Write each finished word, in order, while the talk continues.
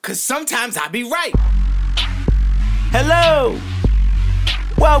'Cause sometimes I be right. Hello!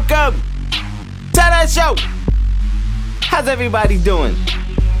 Welcome to the show! How's everybody doing?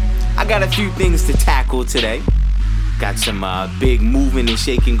 I got a few things to tackle today. Got some big moving and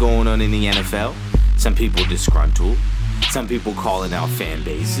shaking going on in the NFL. Some people disgruntled. Some people calling out fan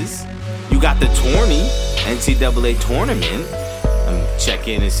bases. You got the tourney, NCAA tournament. Check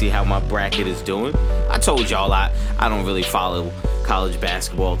in and see how my bracket is doing. I told y'all I don't really follow college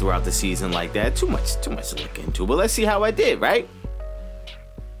basketball throughout the season like that. Too much to look into. But let's see how I did, right?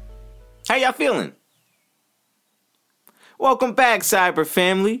 How y'all feeling? Welcome back, Cyber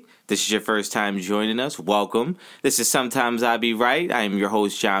family. This is your first time joining us. Welcome. This is Sometimes I Be Right. I am your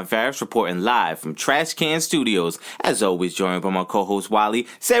host, John Farris, reporting live from Trash Can Studios. As always, joined by my co-host, Wally.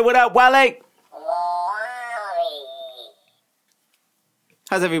 Say what up, Wally?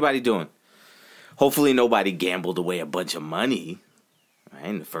 How's everybody doing? Hopefully nobody gambled away a bunch of money, right,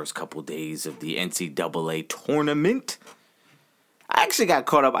 in the first couple days of the NCAA tournament. I actually got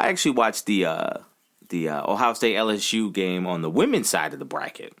caught up. I actually watched the Ohio State LSU game on the women's side of the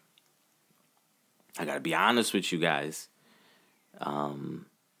bracket. I got to be honest with you guys.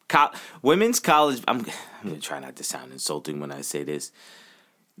 Women's college, I'm going to try not to sound insulting when I say this.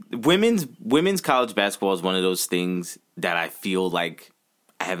 Women's college basketball is one of those things that I feel like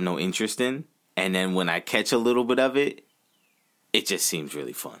I have no interest in. And then when I catch a little bit of it, it just seems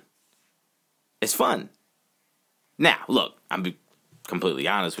really fun. It's fun. Now, look, I'm be completely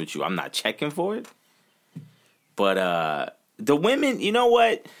honest with you. I'm not checking for it. But the women, you know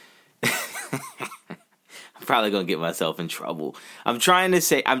what? I'm probably going to get myself in trouble. I'm trying to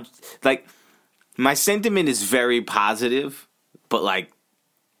say, my sentiment is very positive, but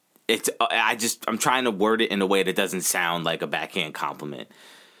I'm trying to word it in a way that doesn't sound like a backhand compliment.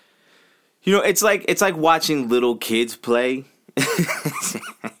 You know, it's like watching little kids play.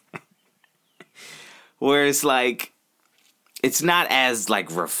 Where it's like, it's not as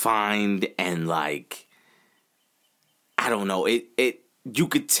refined and I don't know. You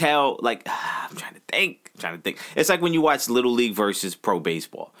could tell, I'm trying to think. It's like when you watch Little League versus pro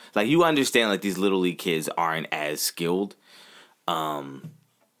baseball. You understand these Little League kids aren't as skilled.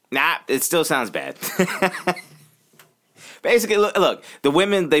 It still sounds bad. Basically, look, the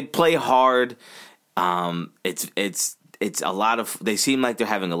women, they play hard. It's a lot of, they seem like they're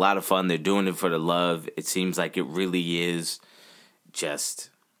having a lot of fun. They're doing it for the love. It seems like it really is just,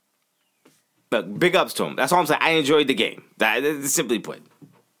 but big ups to them. That's all I'm saying. I enjoyed the game. Simply put.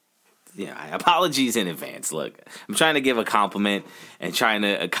 Yeah, apologies in advance. Look, I'm trying to give a compliment and trying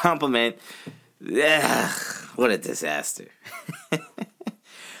to compliment. What a disaster.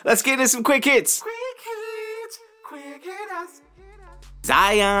 Let's get into some quick hits. Quick hits.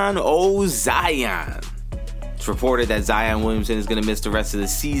 Zion, oh Zion. It's reported that Zion Williamson is going to miss the rest of the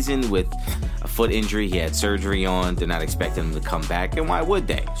season with a foot injury he had surgery on. They're not expecting him to come back, and why would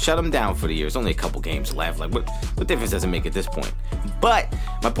they? Shut him down for the year. It's only a couple games left. What difference does it make at this point? But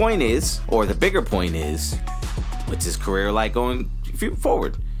my point is, or the bigger point is, what's his career like going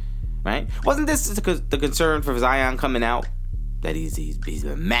forward? Right? Wasn't this the concern for Zion coming out? That he's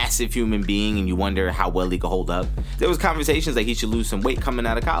a massive human being, and you wonder how well he could hold up. There was conversations he should lose some weight coming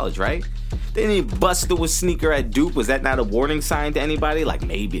out of college, right? Then he bust through a sneaker at Duke. Was that not a warning sign to anybody?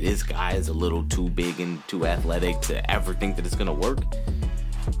 Maybe this guy is a little too big and too athletic to ever think that it's going to work.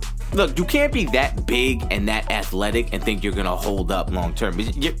 Look, you can't be that big and that athletic and think you're going to hold up long term.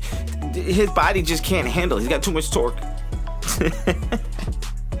 His body just can't handle it. He's got too much torque.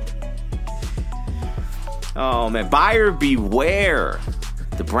 Oh, man. Buyer beware.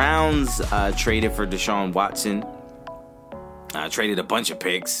 The Browns traded for Deshaun Watson. Traded a bunch of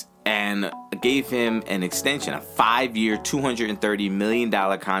picks and gave him an extension, a 5-year, $230 million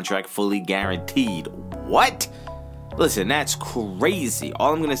contract, fully guaranteed. What? Listen, that's crazy.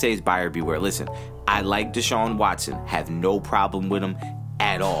 All I'm going to say is buyer beware. Listen, I like Deshaun Watson. Have no problem with him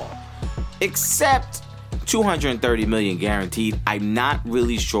at all. Except $230 million guaranteed. I'm not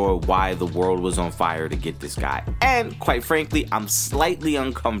really sure why the world was on fire to get this guy. And quite frankly, I'm slightly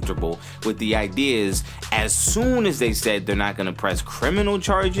uncomfortable with the ideas. As soon as they said they're not going to press criminal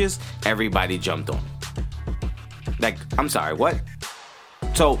charges, everybody jumped on it. I'm sorry, what?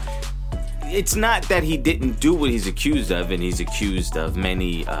 So it's not that he didn't do what he's accused of, and he's accused of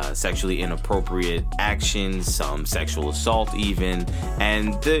many sexually inappropriate actions, some sexual assault even,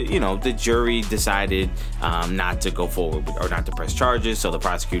 and the jury decided not to go forward or not to press charges. So the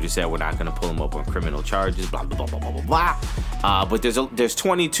prosecutor said, we're not going to pull him up on criminal charges, blah blah blah blah blah blah. But there's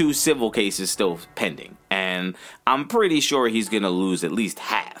 22 civil cases still pending, and I'm pretty sure he's going to lose at least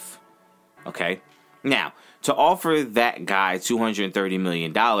half. Okay, now to offer that guy $230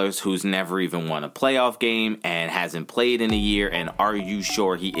 million who's never even won a playoff game and hasn't played in a year, and are you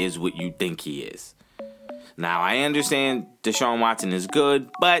sure he is what you think he is? Now, I understand Deshaun Watson is good,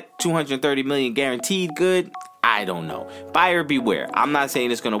 but $230 million guaranteed good? I don't know. Buyer beware. I'm not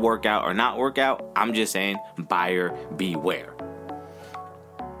saying it's going to work out or not work out. I'm just saying buyer beware.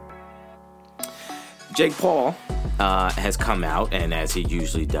 Jake Paul has come out, and as he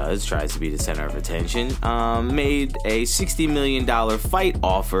usually does, tries to be the center of attention, made a $60 million fight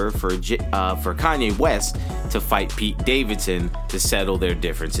offer for Kanye West to fight Pete Davidson to settle their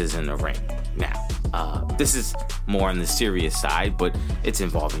differences in the ring. Now, this is more on the serious side, but it's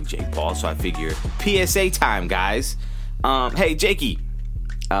involving Jake Paul, so I figure PSA time, guys. Hey, Jakey,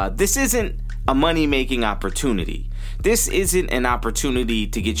 this isn't a money-making opportunity. This isn't an opportunity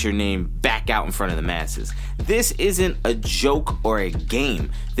to get your name back out in front of the masses. This isn't a joke or a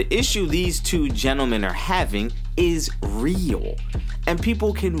game. The issue these two gentlemen are having is real. And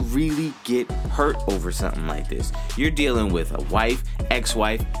people can really get hurt over something like this. You're dealing with a wife,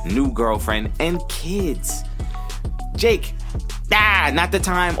 ex-wife, new girlfriend, and kids. Jake, not the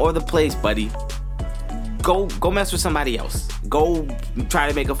time or the place, buddy. Go mess with somebody else. Go try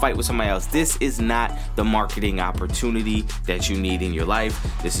to make a fight with somebody else. This is not the marketing opportunity that you need in your life.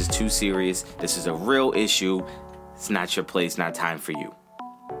 This is too serious. This is a real issue. It's not your place, not time for you.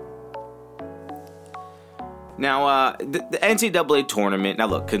 Now, the NCAA tournament. Now,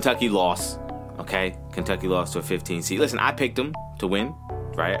 look, Kentucky lost. Okay? Kentucky lost to a 15 seed. Listen, I picked them to win,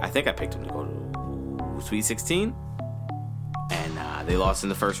 right? I think I picked them to go to Sweet 16. And they lost in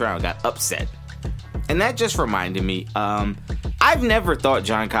the first round. Got upset. And that just reminded me, I've never thought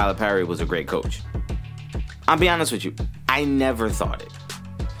John Calipari was a great coach. I'll be honest with you. I never thought it.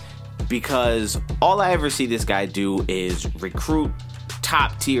 Because all I ever see this guy do is recruit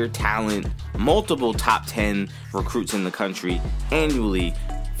top-tier talent, multiple top 10 recruits in the country annually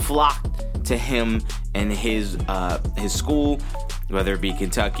flock to him and his school, whether it be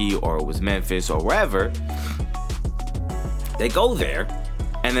Kentucky or it was Memphis or wherever. They go there.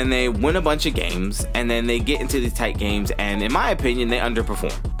 And then they win a bunch of games, and then they get into these tight games, and in my opinion, they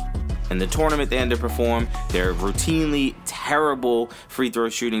underperform. In the tournament, they underperform. They're a routinely terrible free throw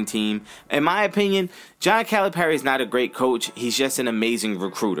shooting team. In my opinion, John Calipari is not a great coach. He's just an amazing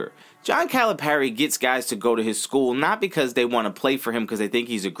recruiter. John Calipari gets guys to go to his school not because they want to play for him because they think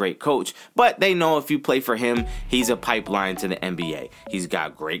he's a great coach, but they know if you play for him, he's a pipeline to the NBA. He's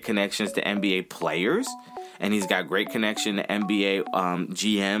got great connections to NBA players. And he's got great connection to NBA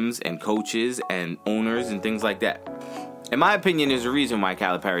GMs and coaches and owners and things like that. In my opinion, there's a reason why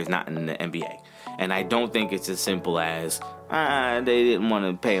Calipari is not in the NBA. And I don't think it's as simple as, they didn't want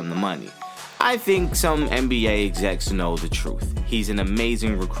to pay him the money. I think some NBA execs know the truth. He's an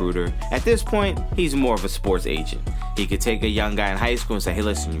amazing recruiter. At this point, he's more of a sports agent. He could take a young guy in high school and say, hey,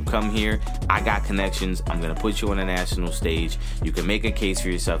 listen, you come here. I got connections. I'm going to put you on a national stage. You can make a case for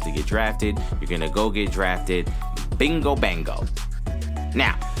yourself to get drafted. You're going to go get drafted. Bingo, bango.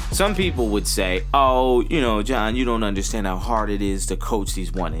 Now, some people would say, oh, John, you don't understand how hard it is to coach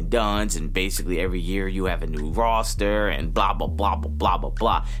these one and dones, and basically every year you have a new roster and blah, blah, blah, blah, blah, blah,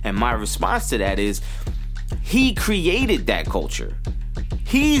 blah. And my response to that is, he created that culture.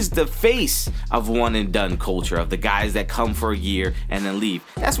 He's the face of one and done culture, of the guys that come for a year and then leave.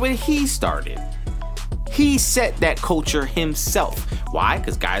 That's where he started. He set that culture himself. Why?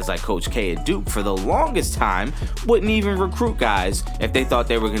 Because guys like Coach K at Duke, for the longest time, wouldn't even recruit guys if they thought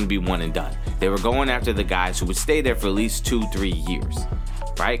they were going to be one and done. They were going after the guys who would stay there for at least 2-3 years.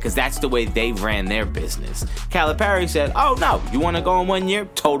 Right? Because that's the way they ran their business. Calipari said, oh no, you want to go in 1 year?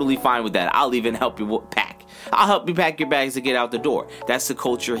 Totally fine with that. I'll even help you pack. I'll help you pack your bags to get out the door. That's the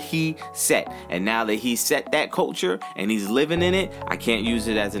culture he set. And now that he set that culture and he's living in it, I can't use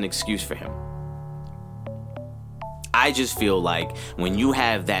it as an excuse for him. I just feel like when you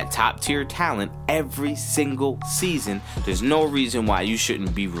have that top tier talent every single season, there's no reason why you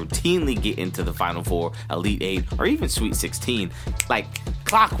shouldn't be routinely getting to the Final Four, Elite 8, or even Sweet 16 like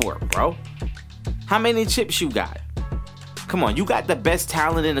clockwork, bro. How many chips you got? Come on, you got the best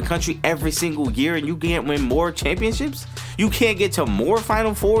talent in the country every single year and you can't win more championships? You can't get to more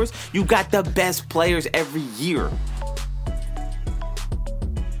Final Fours? You got the best players every year.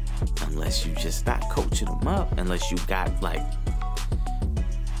 Unless you just not coaching them up. Unless you got,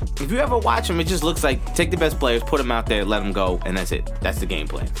 if you ever watch them, it just looks like take the best players, put them out there, let them go, and that's it. That's the game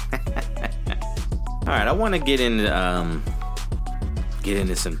plan. All right, I want to get into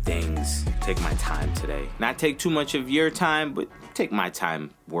some things. Take my time today. Not take too much of your time, but take my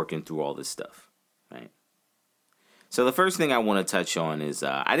time working through all this stuff, right? So the first thing I want to touch on is,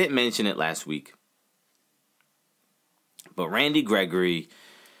 I didn't mention it last week, But Randy Gregory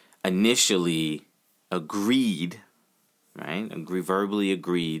initially agreed, right? Verbally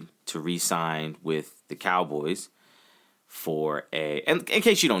agreed to re-sign with the Cowboys for and in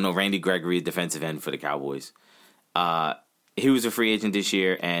case you don't know, Randy Gregory, defensive end for the Cowboys. He was a free agent this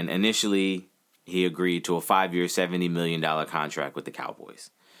year, and initially he agreed to a 5-year, $70 million contract with the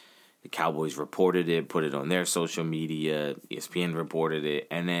Cowboys. The Cowboys reported it, put it on their social media, ESPN reported it,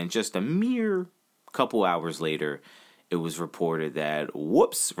 and then just a mere couple hours later, it was reported that,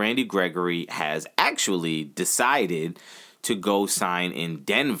 whoops, Randy Gregory has actually decided to go sign in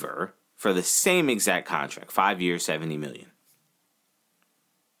Denver for the same exact contract, 5 years, $70 million.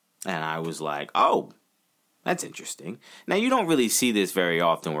 And I was like, oh, that's interesting. Now, you don't really see this very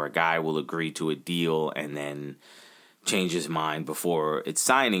often where a guy will agree to a deal and then change his mind before it's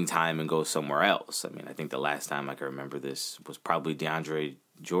signing time and go somewhere else. I mean, I think the last time I can remember this was probably DeAndre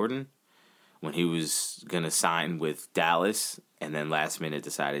Jordan when he was going to sign with Dallas and then last minute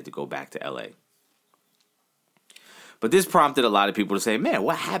decided to go back to LA. But this prompted a lot of people to say, man,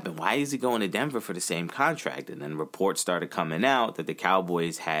 what happened? Why is he going to Denver for the same contract? And then reports started coming out that the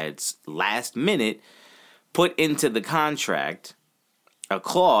Cowboys had last minute put into the contract a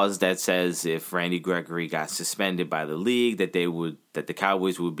clause that says if Randy Gregory got suspended by the league, that the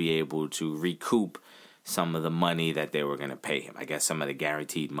Cowboys would be able to recoup some of the money that they were going to pay him. I guess some of the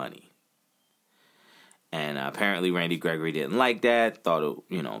guaranteed money. And apparently Randy Gregory didn't like that. Thought,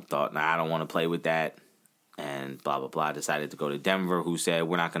 I don't want to play with that. And blah, blah, blah. Decided to go to Denver, who said,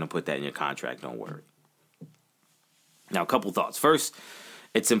 we're not going to put that in your contract. Don't worry. Now, a couple thoughts. First,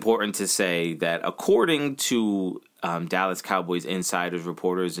 it's important to say that according to Dallas Cowboys insiders,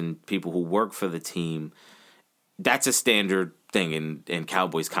 reporters, and people who work for the team, that's a standard thing in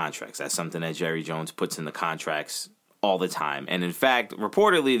Cowboys contracts. That's something that Jerry Jones puts in the contracts all the time. And in fact,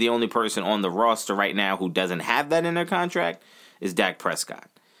 reportedly, the only person on the roster right now who doesn't have that in their contract is Dak Prescott.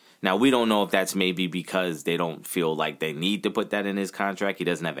 Now, we don't know if that's maybe because they don't feel like they need to put that in his contract. He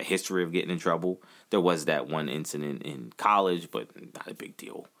doesn't have a history of getting in trouble. There was that one incident in college, but not a big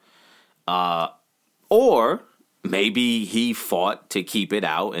deal. Or maybe he fought to keep it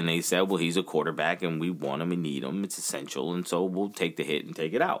out, and they said, well, he's a quarterback, and we want him and need him. It's essential, and so we'll take the hit and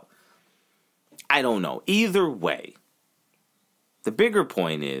take it out. I don't know. Either way, the bigger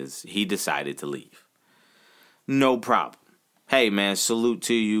point is he decided to leave. No problem. Hey, man, salute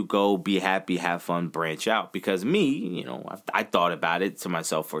to you. Go be happy, have fun, branch out. Because me, I thought about it to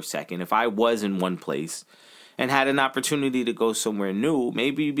myself for a second. If I was in one place and had an opportunity to go somewhere new,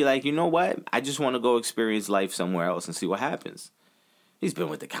 maybe you'd be like, you know what? I just want to go experience life somewhere else and see what happens. He's been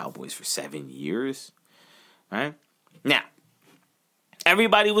with the Cowboys for 7 years, right? Now,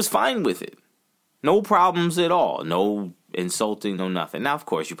 everybody was fine with it. No problems at all. No insulting, no nothing. Now, of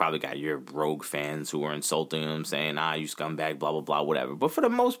course, you probably got your rogue fans who are insulting him, saying, you scumbag, blah, blah, blah, whatever. But for the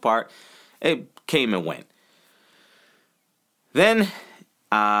most part, it came and went. Then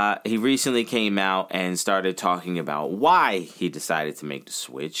he recently came out and started talking about why he decided to make the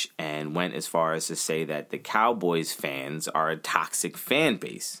switch and went as far as to say that the Cowboys fans are a toxic fan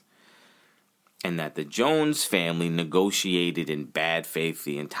base and that the Jones family negotiated in bad faith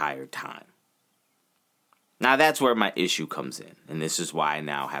the entire time. Now, that's where my issue comes in, and this is why I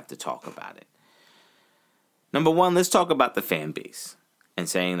now have to talk about it. Number one, let's talk about the fan base and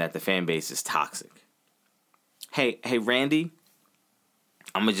saying that the fan base is toxic. Hey, Randy,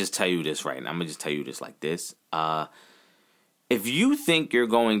 I'm going to just tell you this right now. I'm going to just tell you this like this. If you think you're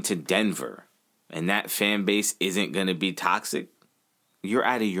going to Denver and that fan base isn't going to be toxic, you're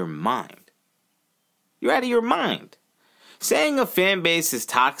out of your mind. You're out of your mind. Saying a fan base is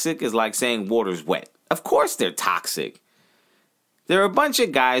toxic is like saying water's wet. Of course they're toxic. They're a bunch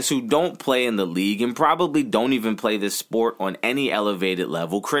of guys who don't play in the league and probably don't even play this sport on any elevated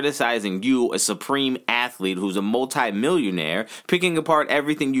level, criticizing you, a supreme athlete who's a multi-millionaire, picking apart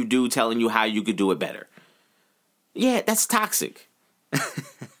everything you do, telling you how you could do it better. Yeah, that's toxic.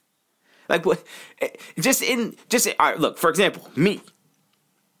 Like what? All right, look, for example, me,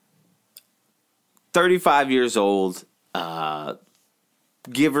 35 years old,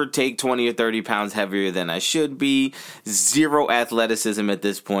 give or take 20 or 30 pounds heavier than I should be, zero athleticism at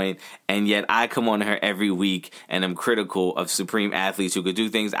this point, and yet I come on here every week and I'm critical of supreme athletes who could do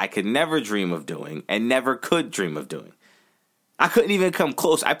things I could never dream of doing and never could dream of doing. I couldn't even come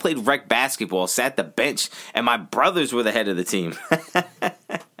close. I played rec basketball, sat the bench, and my brothers were the head of the team.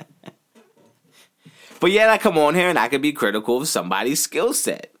 But yet I come on here and I could be critical of somebody's skill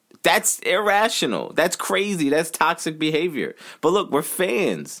set. That's irrational. That's crazy. That's toxic behavior. But look, we're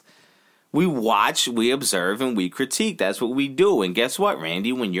fans. We watch, we observe, and we critique. That's what we do. And guess what,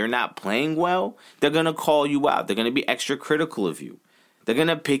 Randy? When you're not playing well, they're going to call you out. They're going to be extra critical of you. They're going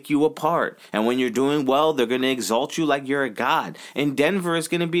to pick you apart. And when you're doing well, they're going to exalt you like you're a god. And Denver is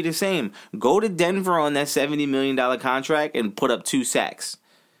going to be the same. Go to Denver on that $70 million contract and put up 2 sacks.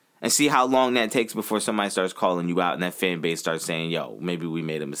 And see how long that takes before somebody starts calling you out and that fan base starts saying, yo, maybe we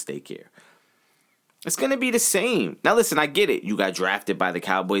made a mistake here. It's going to be the same. Now, listen, I get it. You got drafted by the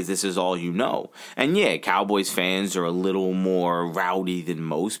Cowboys. This is all you know. And yeah, Cowboys fans are a little more rowdy than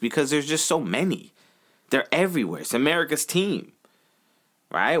most because there's just so many. They're everywhere. It's America's team,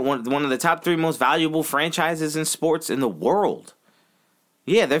 right? One of the top 3 most valuable franchises in sports in the world.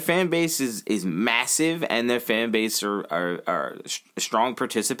 Yeah, their fan base is massive, and their fan base are strong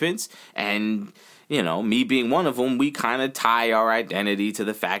participants. And, you know, me being one of them, we kind of tie our identity to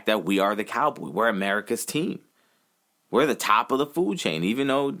the fact that we are the Cowboys. We're America's team. We're the top of the food chain, even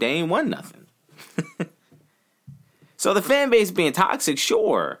though they ain't won nothing. So the fan base being toxic,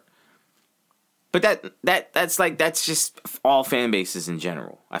 sure. But that's just all fan bases in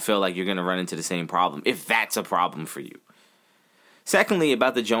general. I feel like you're going to run into the same problem, if that's a problem for you. Secondly,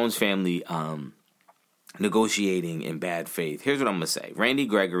 about the Jones family negotiating in bad faith, here's what I'm going to say. Randy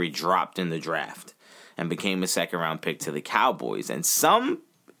Gregory dropped in the draft and became a second-round pick to the Cowboys. And some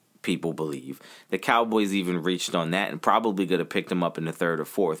people believe the Cowboys even reached on that and probably could have picked him up in the 3rd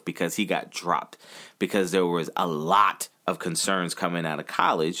or 4th because he got dropped. Because there was a lot of concerns coming out of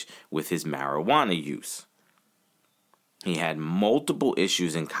college with his marijuana use. He had multiple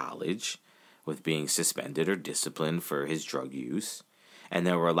issues in college with being suspended or disciplined for his drug use. And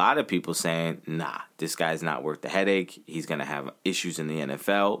there were a lot of people saying, nah, this guy's not worth the headache. He's going to have issues in the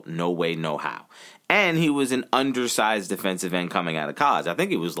NFL. No way, no how. And he was an undersized defensive end coming out of college. I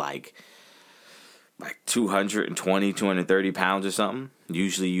think it was like 220, 230 pounds or something.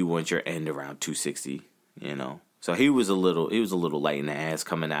 Usually you want your end around 260, you know. So he was a little light in the ass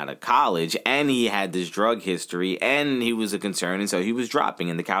coming out of college, and he had this drug history, and he was a concern, and so he was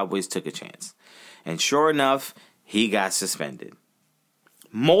dropping, and the Cowboys took a chance. And sure enough, he got suspended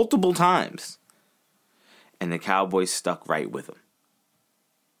multiple times, and the Cowboys stuck right with him.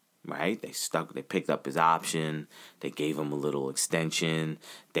 Right? They picked up his option, they gave him a little extension,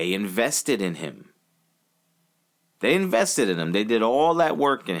 they invested in him. They did all that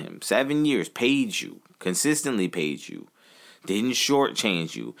work in him. 7 years, paid you. Consistently paid you, didn't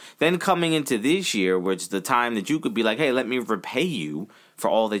shortchange you. Then coming into this year, which is the time that you could be like, hey, let me repay you for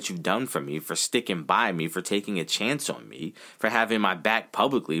all that you've done for me, for sticking by me, for taking a chance on me, for having my back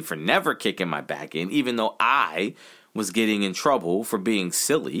publicly, for never kicking my back in, even though I was getting in trouble for being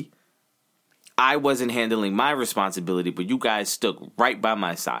silly. I wasn't handling my responsibility, but you guys stuck right by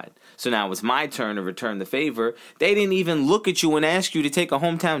my side. So now it's my turn to return the favor. They didn't even look at you and ask you to take a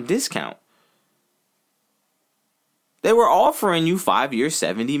hometown discount. They were offering you 5 years,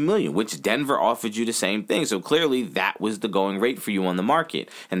 $70 million, which Denver offered you the same thing. So clearly that was the going rate for you on the market,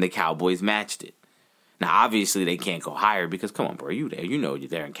 and the Cowboys matched it. Now, obviously, they can't go higher because, come on, bro, you there. You know you're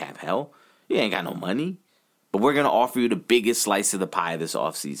there in cap hell. You ain't got no money. But we're going to offer you the biggest slice of the pie this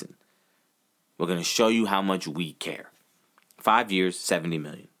offseason. We're going to show you how much we care. 5 years, $70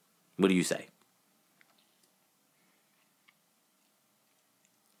 million. What do you say?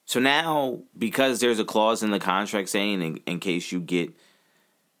 So now, because there's a clause in the contract saying in case you get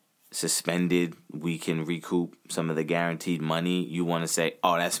suspended, we can recoup some of the guaranteed money, you want to say,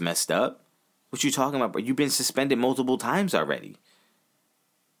 oh, that's messed up? What you talking about, bro? You've been suspended multiple times already.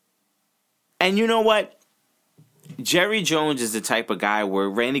 And you know what? Jerry Jones is the type of guy where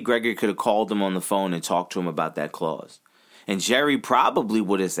Randy Gregory could have called him on the phone and talked to him about that clause. And Jerry probably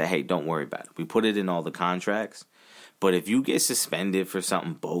would have said, hey, don't worry about it. We put it in all the contracts. But if you get suspended for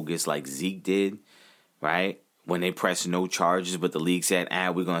something bogus like Zeke did, right, when they pressed no charges, but the league said,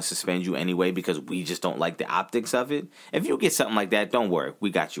 we're going to suspend you anyway because we just don't like the optics of it. If you get something like that, don't worry. We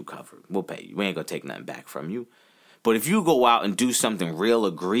got you covered. We'll pay you. We ain't going to take nothing back from you. But if you go out and do something real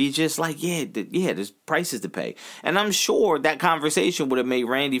egregious, like, there's prices to pay. And I'm sure that conversation would have made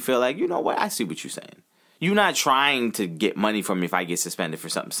Randy feel like, you know what, I see what you're saying. You're not trying to get money from me if I get suspended for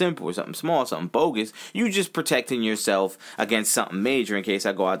something simple or something small, something bogus. You just protecting yourself against something major in case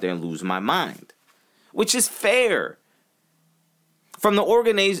I go out there and lose my mind. Which is fair. From the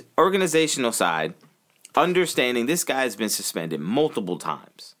organizational side, understanding this guy's been suspended multiple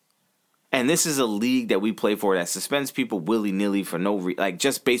times. And this is a league that we play for that suspends people willy-nilly for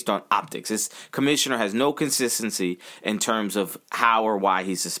just based on optics. This commissioner has no consistency in terms of how or why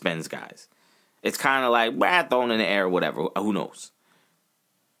he suspends guys. It's kind of like, thrown in the air or whatever. Who knows?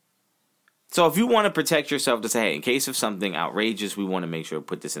 So if you want to protect yourself to say, hey, in case of something outrageous, we want to make sure to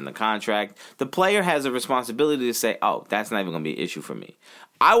put this in the contract, the player has a responsibility to say, oh, that's not even going to be an issue for me.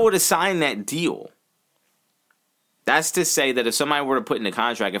 I would have signed that deal. That's to say that if somebody were to put in the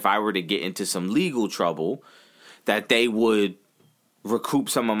contract, if I were to get into some legal trouble, that they would recoup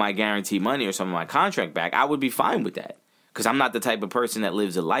some of my guaranteed money or some of my contract back, I would be fine with that. Because I'm not the type of person that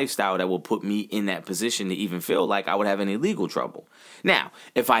lives a lifestyle that will put me in that position to even feel like I would have any legal trouble. Now,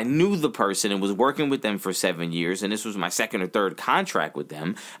 if I knew the person and was working with them for 7 years and this was my second or third contract with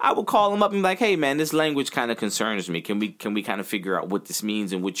them, I would call them up and be like, hey, man, this language kind of concerns me. Can we kind of figure out what this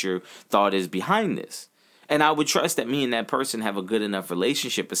means and what your thought is behind this? And I would trust that me and that person have a good enough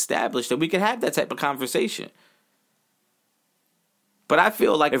relationship established that we could have that type of conversation. But I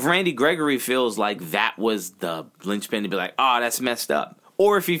feel like if Randy Gregory feels like that was the linchpin to be like, oh, that's messed up.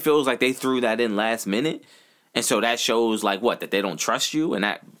 Or if he feels like they threw that in last minute. And so that shows like what? That they don't trust you and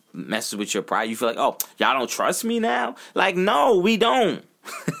that messes with your pride. You feel like, oh, y'all don't trust me now? Like, no, we don't.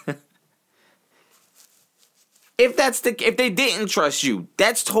 If they didn't trust you,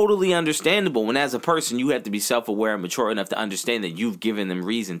 that's totally understandable. When as a person, you have to be self-aware and mature enough to understand that you've given them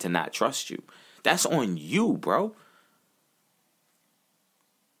reason to not trust you. That's on you, bro.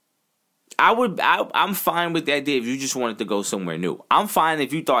 I'm fine with the idea if you just wanted to go somewhere new. I'm fine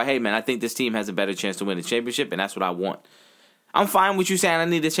if you thought, hey, man, I think this team has a better chance to win a championship, and that's what I want. I'm fine with you saying I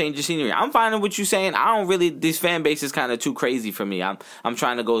need to change the scenery. I'm fine with you saying this fan base is kind of too crazy for me. I'm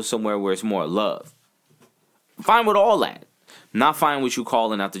trying to go somewhere where it's more love. I'm fine with all that. I'm not fine with you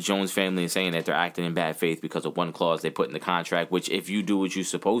calling out the Jones family and saying that they're acting in bad faith because of one clause they put in the contract, which if you do what you're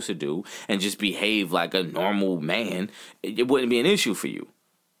supposed to do and just behave like a normal man, it wouldn't be an issue for you.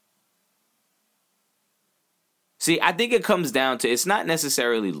 See, I think it comes down to, it's not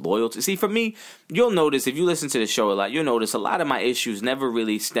necessarily loyalty. See, for me, you'll notice, if you listen to the show a lot, you'll notice a lot of my issues never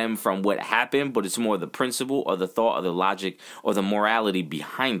really stem from what happened, but it's more the principle or the thought or the logic or the morality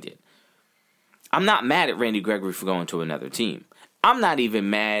behind it. I'm not mad at Randy Gregory for going to another team. I'm not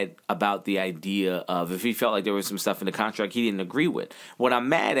even mad about the idea of if he felt like there was some stuff in the contract he didn't agree with. What I'm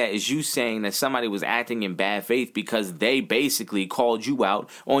mad at is you saying that somebody was acting in bad faith because they basically called you out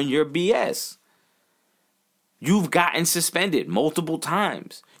on your BS. You've gotten suspended multiple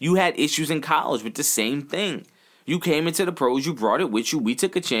times. You had issues in college with the same thing. You came into the pros, you brought it with you, we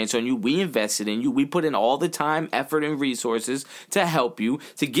took a chance on you, we invested in you, we put in all the time, effort, and resources to help you,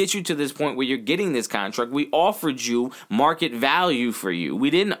 to get you to this point where you're getting this contract. We offered you market value for you. We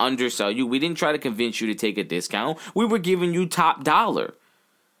didn't undersell you. We didn't try to convince you to take a discount. We were giving you top dollar.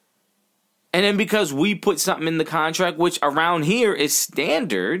 And then because we put something in the contract, which around here is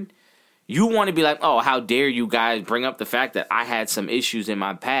standard, you want to be like, oh, how dare you guys bring up the fact that I had some issues in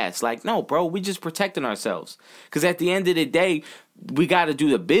my past. Like, no, bro, we just protecting ourselves. Because at the end of the day, we got to do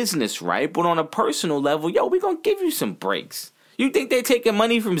the business right. But on a personal level, yo, we going to give you some breaks. You think they taking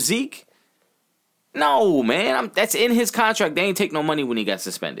money from Zeke? No, man. That's in his contract. They ain't take no money when he got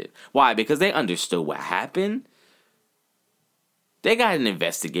suspended. Why? Because they understood what happened. They got an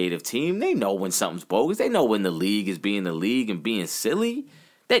investigative team. They know when something's bogus. They know when the league is being the league and being silly.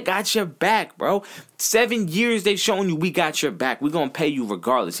 They got your back, bro. 7 years they've shown you we got your back. We're going to pay you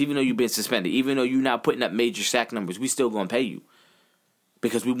regardless, even though you've been suspended. Even though you're not putting up major sack numbers, we still going to pay you.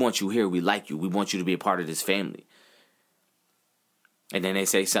 Because we want you here. We like you. We want you to be a part of this family. And then they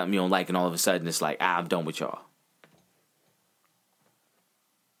say something you don't like, and all of a sudden it's like, I'm done with y'all.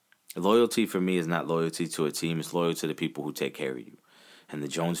 Loyalty for me is not loyalty to a team. It's loyalty to the people who take care of you. And the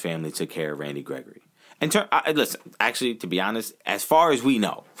Jones family took care of Randy Gregory. And listen, actually, to be honest, as far as we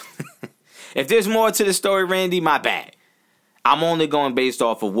know, if there's more to the story, Randy, my bad. I'm only going based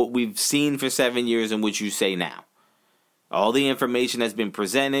off of what we've seen for 7 years and what you say now. All the information that's been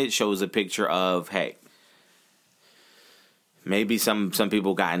presented shows a picture of, hey, maybe some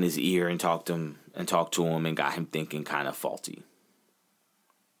people got in his ear and talked to him and got him thinking kind of faulty.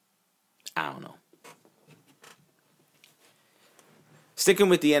 I don't know. Sticking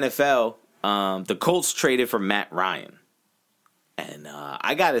with the NFL, the Colts traded for Matt Ryan. And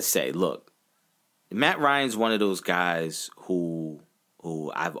I got to say, look, Matt Ryan's one of those guys who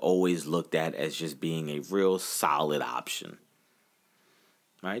I've always looked at as just being a real solid option.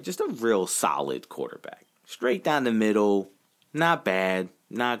 Right? Just a real solid quarterback. Straight down the middle, not bad,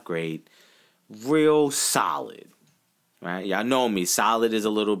 not great, real solid. Right? Y'all know me, solid is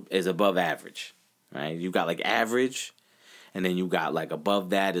above average. Right? You got like average, and then you got like above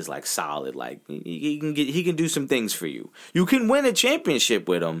that is like solid. Like he can do some things for you. You can win a championship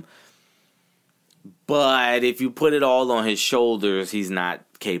with him, but if you put it all on his shoulders, he's not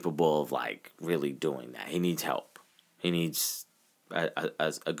capable of like really doing that. He needs help. He needs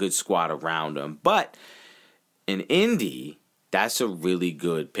a good squad around him. But in Indy, that's a really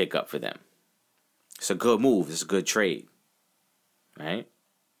good pickup for them. It's a good move. It's a good trade. Right?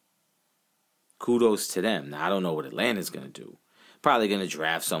 Kudos to them. Now, I don't know what Atlanta's going to do. Probably going to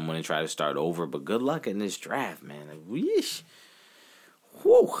draft someone and try to start over, but good luck in this draft, man. Yeesh.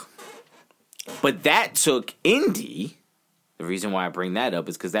 Whew. But that took Indy. The reason why I bring that up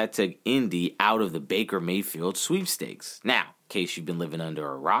is because that took Indy out of the Baker Mayfield sweepstakes. Now, in case you've been living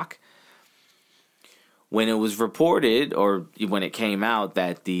under a rock, when it was reported or when it came out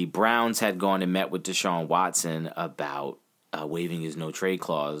that the Browns had gone and met with Deshaun Watson about waiving his no-trade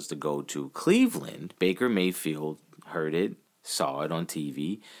clause to go to Cleveland, Baker Mayfield heard it, saw it on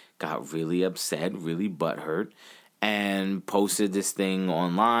TV, got really upset, really butthurt, and posted this thing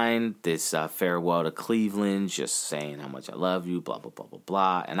online, this farewell to Cleveland, just saying how much I love you, blah, blah, blah, blah,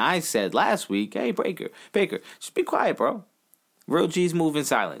 blah. And I said last week, hey, Baker, just be quiet, bro. Real G's move in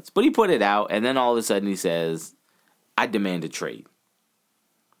silence. But he put it out, and then all of a sudden he says, I demand a trade.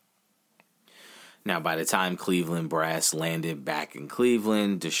 Now, by the time Cleveland brass landed back in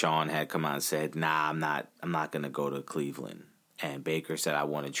Cleveland, Deshaun had come out and said, nah, I'm not going to go to Cleveland. And Baker said, I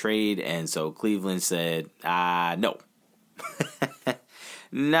want to trade. And so Cleveland said, no.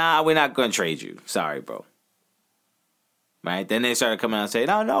 Nah, we're not going to trade you. Sorry, bro. Right? Then they started coming out and saying,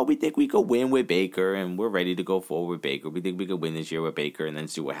 no, we think we could win with Baker, and we're ready to go forward with Baker. We think we could win this year with Baker, and then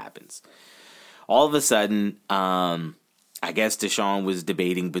see what happens. All of a sudden, I guess Deshaun was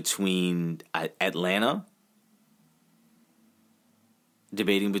debating between Atlanta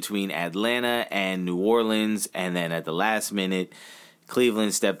and New Orleans, and then at the last minute,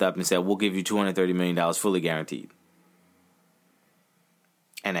 Cleveland stepped up and said, we'll give you $230 million fully guaranteed.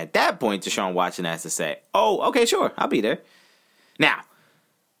 And at that point, Deshaun Watson has to say, oh, okay, sure, I'll be there. Now,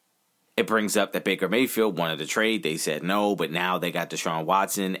 it brings up that Baker Mayfield wanted to trade. They said no, but now they got Deshaun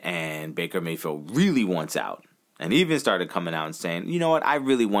Watson, and Baker Mayfield really wants out. And even started coming out and saying, you know what, I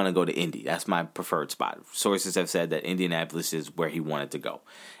really want to go to Indy. That's my preferred spot. Sources have said that Indianapolis is where he wanted to go.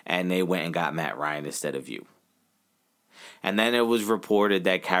 And they went and got Matt Ryan instead of you. And then it was reported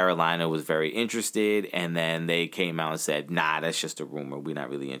that Carolina was very interested. And then they came out and said, nah, that's just a rumor. We're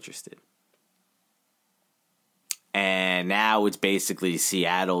not really interested. And now it's basically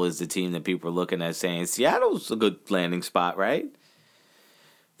Seattle is the team that people are looking at saying, Seattle's a good landing spot, right?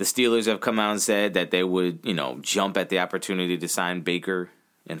 The Steelers have come out and said that they would, jump at the opportunity to sign Baker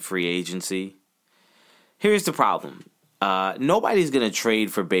in free agency. Here's the problem. Nobody's going to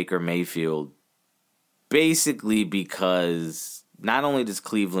trade for Baker Mayfield basically because not only does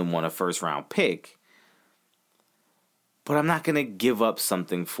Cleveland want a first-round pick, but I'm not going to give up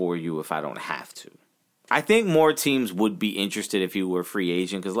something for you if I don't have to. I think more teams would be interested if you were a free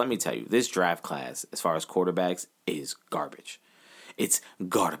agent because let me tell you, this draft class, as far as quarterbacks, is garbage. It's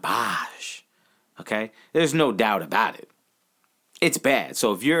garbage, okay? There's no doubt about it. It's bad.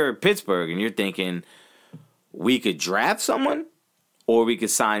 So if you're Pittsburgh and you're thinking we could draft someone or we could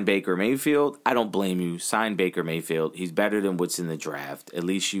sign Baker Mayfield, I don't blame you. Sign Baker Mayfield. He's better than what's in the draft. At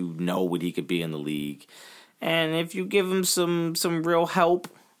least you know what he could be in the league. And if you give him some real help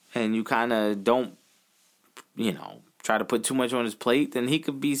and you kind of don't, try to put too much on his plate, then he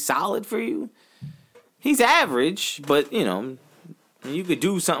could be solid for you. He's average, but, you could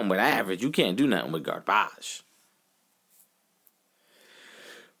do something with average. You can't do nothing with garbage.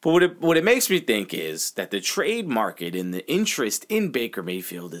 But what it makes me think is that the trade market and the interest in Baker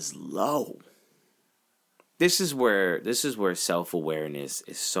Mayfield is low. This is where self-awareness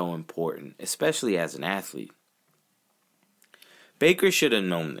is so important, especially as an athlete. Baker should have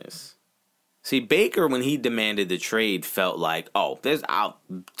known this. See, Baker, when he demanded the trade, felt like,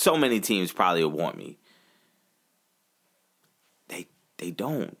 so many teams probably will want me. They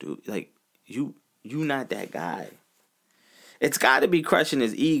don't, dude. Like, you not that guy. It's got to be crushing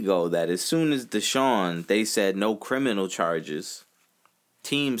his ego that as soon as Deshaun, they said no criminal charges,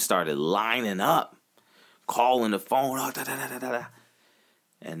 teams started lining up, calling the phone,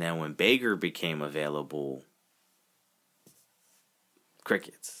 and then when Baker became available,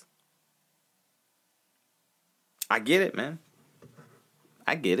 crickets. I get it, man.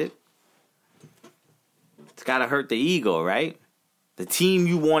 I get it. It's got to hurt the ego, right? The team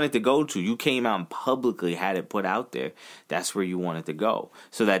you wanted to go to, you came out and publicly had it put out there. That's where you wanted to go.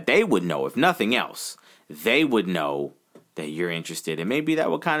 So that they would know, if nothing else, they would know that you're interested. And maybe that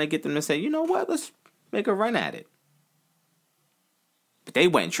would kind of get them to say, you know what, let's make a run at it. But they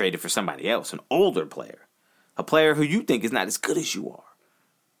went and traded for somebody else, an older player. A player who you think is not as good as you are.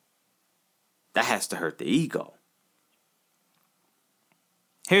 That has to hurt the ego.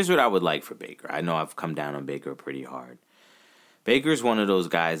 Here's what I would like for Baker. I know I've come down on Baker pretty hard. Baker's one of those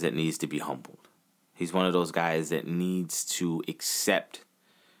guys that needs to be humbled. He's one of those guys that needs to accept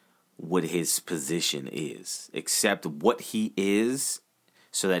what his position is, accept what he is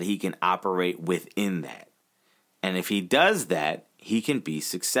so that he can operate within that. And if he does that, he can be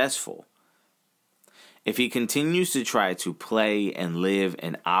successful. If he continues to try to play and live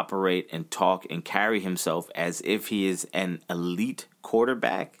and operate and talk and carry himself as if he is an elite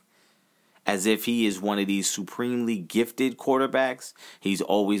quarterback, as if he is one of these supremely gifted quarterbacks, he's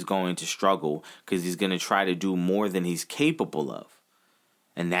always going to struggle because he's going to try to do more than he's capable of.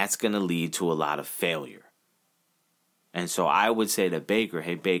 And that's going to lead to a lot of failure. And so I would say to Baker,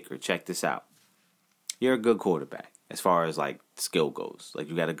 hey, Baker, check this out. You're a good quarterback as far as like skill goes. Like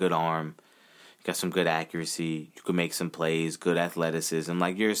you got a good arm. You got some good accuracy. You can make some plays, good athleticism.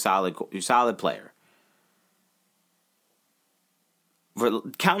 Like you're a solid player.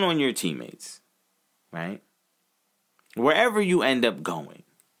 Count on your teammates, right? Wherever you end up going,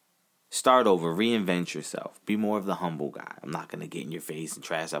 start over, reinvent yourself. Be more of the humble guy. I'm not going to get in your face and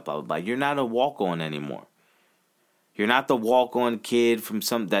trash up, blah, blah, blah. You're not a walk-on anymore. You're not the walk-on kid from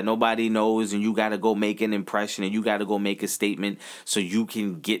some that nobody knows and you got to go make an impression and you got to go make a statement so you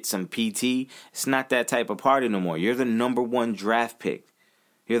can get some PT. It's not that type of party no more. You're the number 1 draft pick.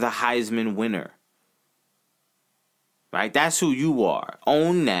 You're the Heisman winner. Right? That's who you are.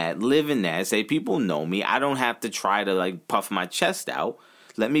 Own that. Live in that. Say, people know me. I don't have to try to like puff my chest out.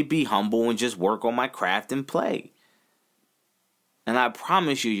 Let me be humble and just work on my craft and play. And I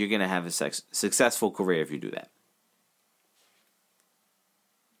promise you're going to have a successful career if you do that.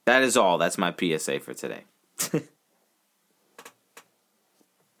 That is all. That's my PSA for today.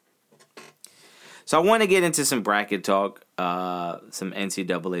 So I want to get into some bracket talk, some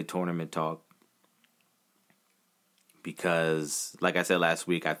NCAA tournament talk. Because, like I said last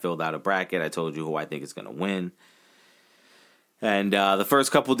week, I filled out a bracket. I told you who I think is going to win. And the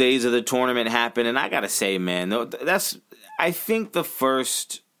first couple days of the tournament happened. And I got to say, man, I think the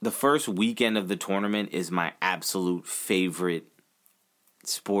first weekend of the tournament is my absolute favorite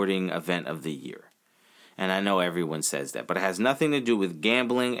sporting event of the year. And I know everyone says that, but it has nothing to do with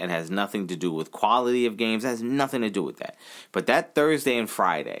gambling. It has nothing to do with quality of games. It has nothing to do with that. But that Thursday and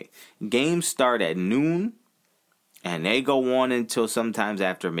Friday, games start at noon, and they go on until sometimes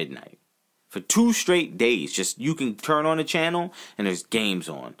after midnight. For 2 straight days, just you can turn on the channel, and there's games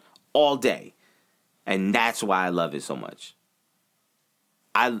on all day. And that's why I love it so much.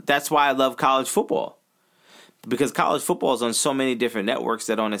 That's why I love college football. Because college football is on so many different networks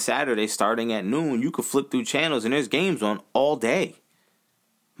that on a Saturday starting at noon, you could flip through channels and there's games on all day.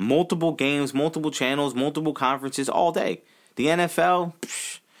 Multiple games, multiple channels, multiple conferences all day. The NFL,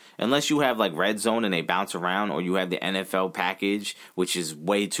 unless you have like Red Zone and they bounce around, or you have the NFL package, which is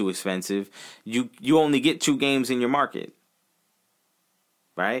way too expensive, you only get 2 games in your market.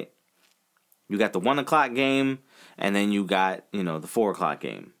 Right? You got the 1 o'clock game, and then you got, the 4 o'clock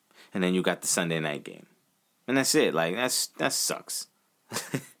game. And then you got the Sunday night game. And that's it. Like that sucks.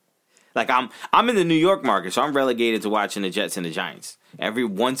 Like I'm in the New York market, so I'm relegated to watching the Jets and the Giants. Every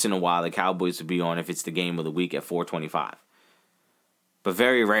once in a while, the Cowboys will be on if it's the game of the week at 4:25, but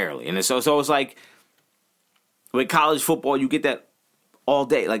very rarely. And so it's like with college football, you get that all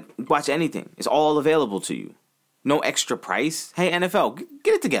day. Like watch anything; it's all available to you. No extra price. Hey NFL,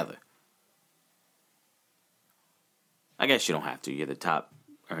 get it together. I guess you don't have to. You're the top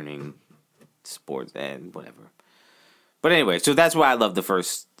earning sports and whatever. But anyway, so that's why I love the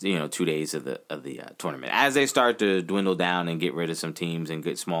first 2 days of the tournament. As they start to dwindle down and get rid of some teams and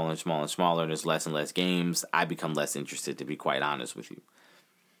get smaller and smaller and smaller, and there's less and less games, I become less interested, to be quite honest with you.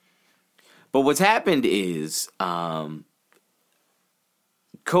 But what's happened is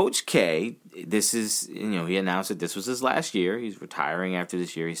Coach K, this is, he announced that this was his last year. He's retiring after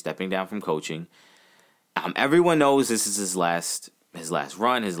this year. He's stepping down from coaching. Everyone knows this is his last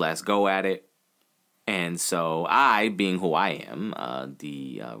run, his last go at it. And so I, being who I am,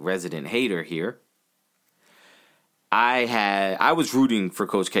 the resident hater here, I was rooting for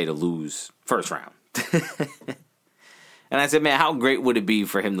Coach K to lose first round. And I said, man, how great would it be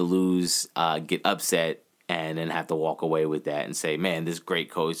for him to lose, get upset, and then have to walk away with that and say, man, this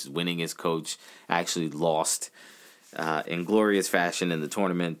great coach, winningest coach, actually lost in glorious fashion in the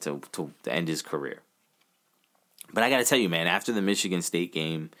tournament to end his career. But I got to tell you, man, after the Michigan State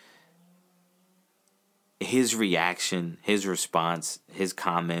game, his reaction, his response, his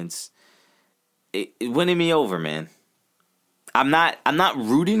comments, it winning me over, man. I'm not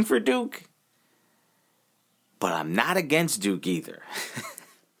rooting for Duke, but I'm not against Duke either.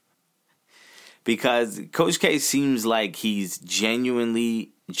 Because Coach K seems like he's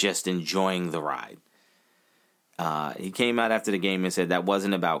genuinely just enjoying the ride. He came out after the game and said that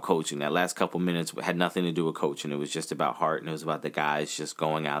wasn't about coaching. That last couple minutes had nothing to do with coaching. It was just about heart, and it was about the guys just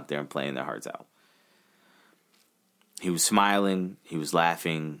going out there and playing their hearts out. He was smiling. He was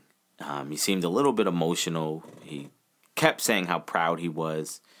laughing. He seemed a little bit emotional. He kept saying how proud he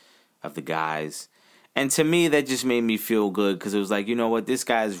was of the guys. And to me, that just made me feel good because it was like, you know what? This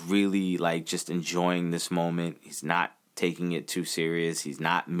guy's really like just enjoying this moment. He's not taking it too serious. He's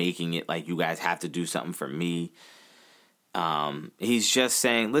not making it like you guys have to do something for me. He's just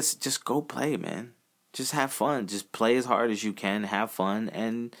saying, listen, just go play, man. Just have fun. Just play as hard as you can. Have fun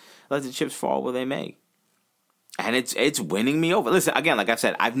and let the chips fall where they may. And it's winning me over. Listen, again, like I've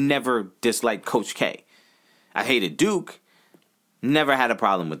said, I've never disliked Coach K. I hated Duke. Never had a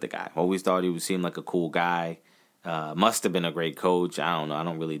problem with the guy. Always thought he would seem like a cool guy. Must have been a great coach. I don't know. I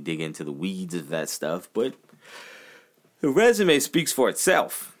don't really dig into the weeds of that stuff. But the resume speaks for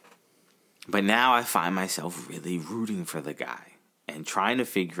itself. But now I find myself really rooting for the guy and trying to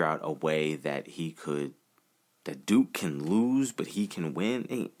figure out a way that that Duke can lose, but he can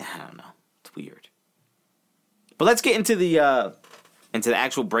win. I don't know. It's weird. But let's get into the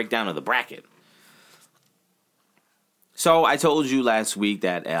actual breakdown of the bracket. So I told you last week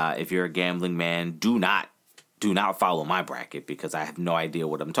that if you're a gambling man, do not follow my bracket because I have no idea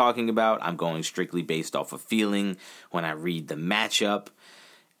what I'm talking about. I'm going strictly based off of feeling when I read the matchup.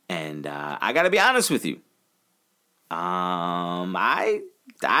 And I got to be honest with you. I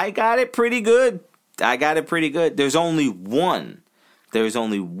got it pretty good. There's only one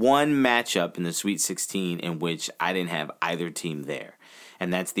matchup in the Sweet 16 in which I didn't have either team there.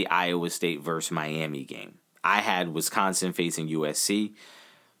 And that's the Iowa State versus Miami game. I had Wisconsin facing USC.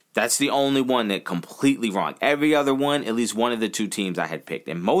 That's the only one that completely wrong. Every other one, at least one of the two teams I had picked.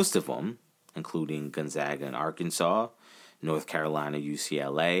 And most of them, including Gonzaga and Arkansas, North Carolina,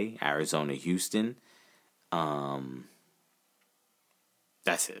 UCLA, Arizona, Houston. That's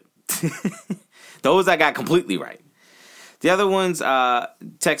it. Those I got completely right. The other ones,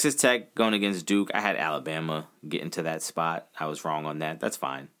 Texas Tech going against Duke. I had Alabama getting to that spot. I was wrong on that. That's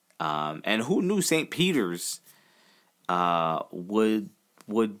fine. And who knew St. Peter's would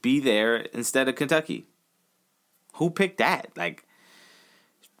be there instead of Kentucky? Who picked that? Like,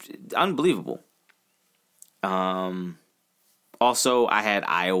 unbelievable. Also, I had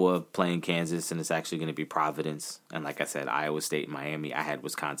Iowa playing Kansas, and it's actually going to be Providence. And like I said, Iowa State and Miami. I had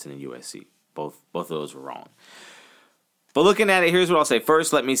Wisconsin and USC. Both of those were wrong. But looking at it, here's what I'll say.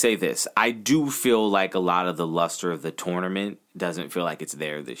 First, let me say this. I do feel like a lot of the luster of the tournament doesn't feel like it's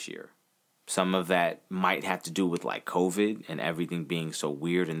there this year. Some of that might have to do with like COVID and everything being so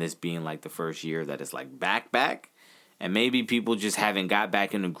weird and this being like the first year that it's like back. And maybe people just haven't got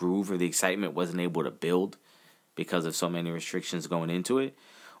back in the groove or the excitement wasn't able to build because of so many restrictions going into it.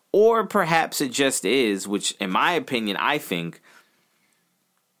 Or perhaps it just is, which in my opinion, I think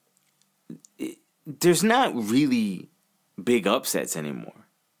there's not really big upsets anymore,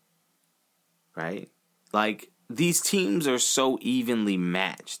 right? Like, these teams are so evenly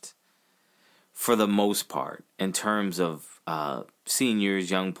matched for the most part in terms of seniors,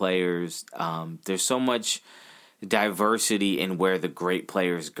 young players. There's so much diversity in where the great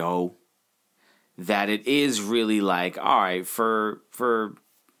players go that it is really like, all right, for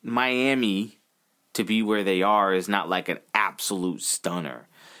Miami to be where they are is not like an absolute stunner.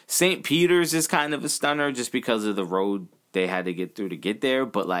 St. Peter's is kind of a stunner just because of the road they had to get through to get there.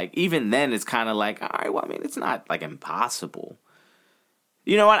 But, like, even then, it's kind of like, all right, well, I mean, it's not, like, impossible.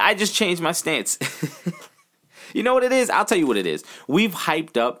 You know what? I just changed my stance. You know what it is? I'll tell you what it is. We've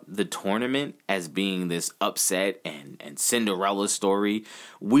hyped up the tournament as being this upset and Cinderella story.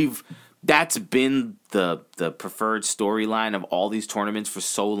 That's been the preferred storyline of all these tournaments for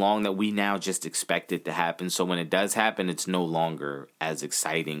so long that we now just expect it to happen. So when it does happen, it's no longer as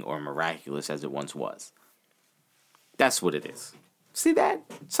exciting or miraculous as it once was. That's what it is. See that?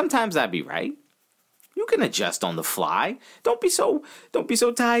 Sometimes I'd be right. You can adjust on the fly. Don't be so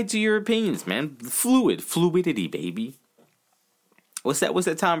tied to your opinions, man. Fluidity, baby. What's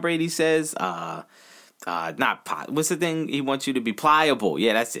that Tom Brady says? What's the thing? He wants you to be pliable.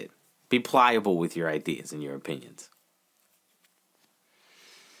 Yeah, that's it. Be pliable with your ideas and your opinions.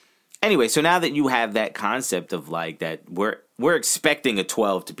 Anyway, so now that you have that concept of like that, we're expecting a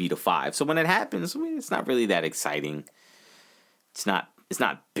 12 to beat a 5. So when it happens, I mean, it's not really that exciting. It's not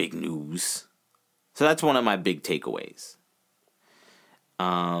big news. So that's one of my big takeaways.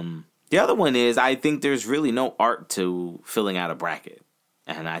 The other one is I think there's really no art to filling out a bracket.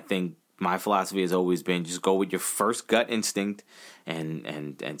 And I think my philosophy has always been just go with your first gut instinct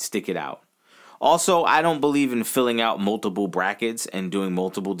and stick it out. Also, I don't believe in filling out multiple brackets and doing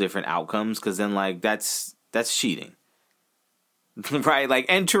multiple different outcomes because then like that's That's cheating. Right? Like,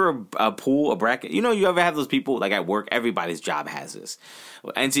 enter a pool, a bracket. You know, you ever have those people, like at work, everybody's job has this.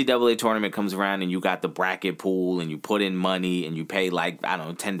 NCAA tournament comes around and you got the bracket pool and you put in money and you pay like, I don't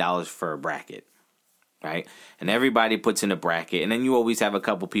know, $10 for a bracket. Right? And everybody puts in a bracket. And then you always have a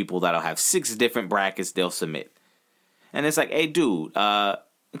couple people that'll have 6 different brackets they'll submit. And it's like, hey, dude,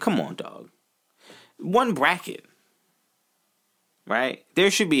 come on, dog. One bracket. Right? There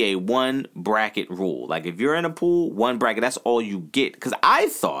should be a 1 bracket rule. Like, if you're in a pool, 1 bracket, that's all you get. Because I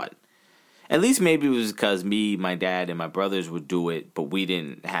thought, at least maybe it was because me, my dad, and my brothers would do it, but we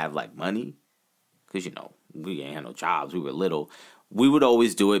didn't have, like, money. Because, you know, we ain't had no jobs. We were little. We would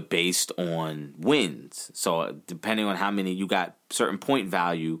always do it based on wins. So, depending on how many, you got certain point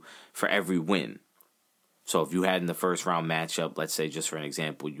value for every win. So, if you had in the first round matchup, let's say, just for an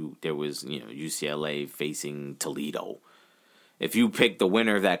example, there was, UCLA facing Toledo. If you picked the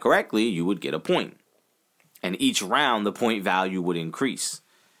winner of that correctly, you would get a point. And each round, the point value would increase,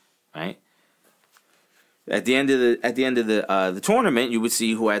 right? At the end of the tournament, you would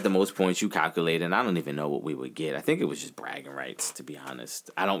see who had the most points. You calculate, and I don't even know what we would get. I think it was just bragging rights, to be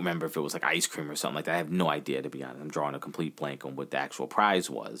honest. I don't remember if it was like ice cream or something like that. I have no idea, to be honest. I'm drawing a complete blank on what the actual prize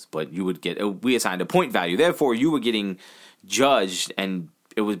was. But you would we assigned a point value. Therefore, you were getting judged, and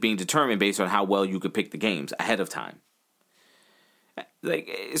it was being determined based on how well you could pick the games ahead of time.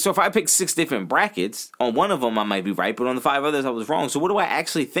 Like, so if I pick 6 different brackets, on one of them I might be right, but on the 5 others I was wrong. So what do I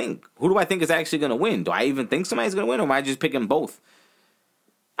actually think? Who do I think is actually going to win? Do I even think somebody's going to win, or am I just picking both?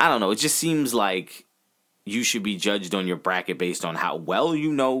 I don't know. It just seems like you should be judged on your bracket based on how well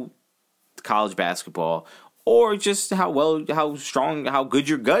you know college basketball, or just how strong, how good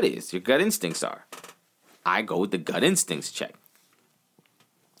your gut is, your gut instincts are. I go with the gut instincts check.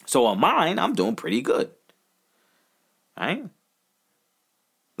 So on mine, I'm doing pretty good. Right?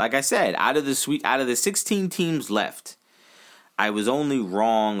 Like I said, out of the 16 teams left, I was only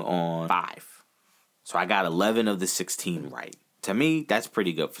wrong on 5. So I got 11 of the 16 right. To me, that's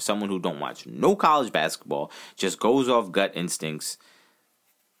pretty good for someone who don't watch no college basketball, just goes off gut instincts.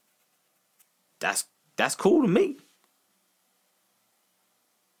 That's cool to me.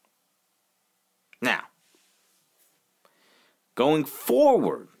 Now, going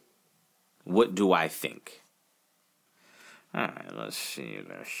forward, what do I think? All right, let's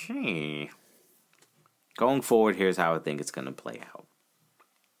see. Going forward, here's how I think it's going to play out.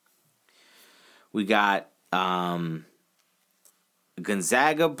 We got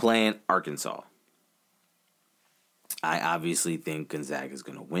Gonzaga playing Arkansas. I obviously think Gonzaga is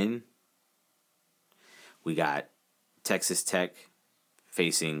going to win. We got Texas Tech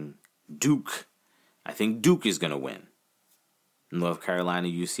facing Duke. I think Duke is going to win. North Carolina,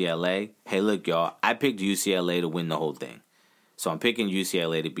 UCLA. Hey, look, y'all. I picked UCLA to win the whole thing. So I'm picking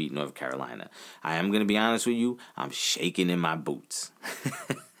UCLA to beat North Carolina. I am going to be honest with you. I'm shaking in my boots.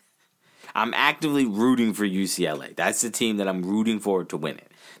 I'm actively rooting for UCLA. That's the team that I'm rooting for to win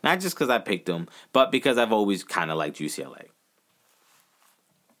it. Not just because I picked them, but because I've always kind of liked UCLA.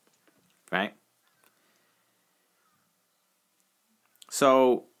 Right?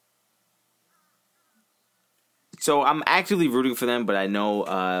 So I'm actively rooting for them, but I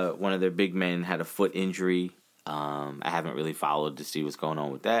know one of their big men had a foot injury. I haven't really followed to see what's going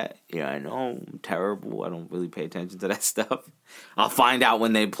on with that. Yeah, I know, I'm terrible. I don't really pay attention to that stuff. I'll find out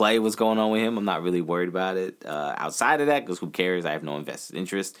when they play what's going on with him. I'm not really worried about it. Outside of that, because who cares? I have no invested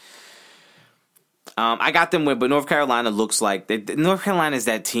interest. I got them with, but North Carolina looks like North Carolina is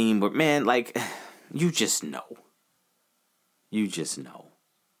that team where, man, like, you just know. You just know.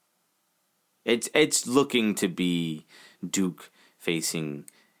 It's looking to be Duke facing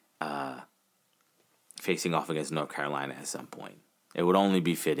off against North Carolina at some point. It would only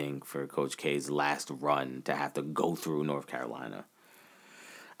be fitting for Coach K's last run to have to go through North Carolina.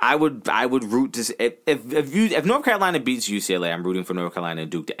 I would root to if North Carolina beats UCLA, I'm rooting for North Carolina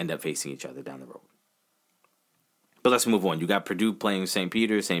and Duke to end up facing each other down the road. But let's move on. You got Purdue playing St.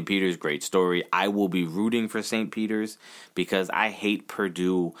 Peter's. St. Peter's, great story. I will be rooting for St. Peter's because I hate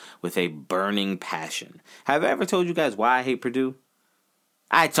Purdue with a burning passion. Have I ever told you guys why I hate Purdue?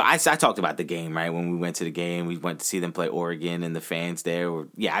 I talked about the game, right? When we went to the game, we went to see them play Oregon, and the fans there were,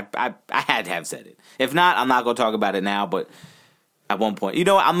 I had to have said it. If not, I'm not going to talk about it now, but at one point, you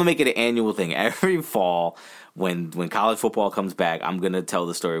know what? I'm going to make it an annual thing. Every fall, when college football comes back, I'm going to tell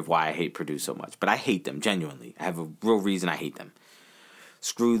the story of why I hate Purdue so much. But I hate them, genuinely. I have a real reason I hate them.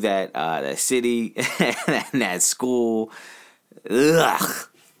 Screw that city and that school. Ugh.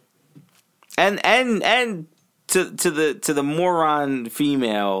 And to the moron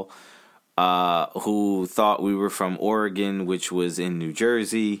female who thought we were from Oregon, which was in New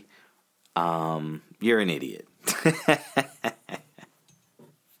Jersey, you're an idiot.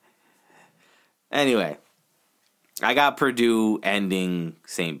 Anyway, I got Purdue ending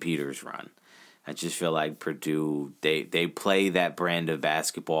St. Peter's run. I just feel like Purdue, they play that brand of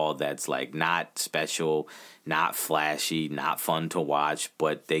basketball that's like not special, not flashy, not fun to watch,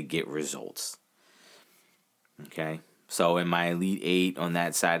 but they get results. Okay? So in my Elite Eight on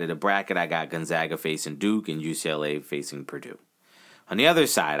that side of the bracket, I got Gonzaga facing Duke and UCLA facing Purdue. On the other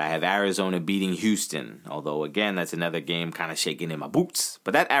side, I have Arizona beating Houston. Although, again, that's another game kind of shaking in my boots.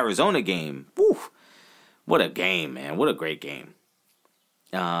 But that Arizona game, whew, what a game, man. What a great game.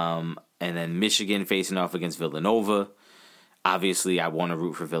 And then Michigan facing off against Villanova. Obviously, I want to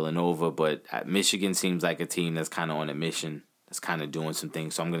root for Villanova, but Michigan seems like a team that's kind of on a mission. That's kind of doing some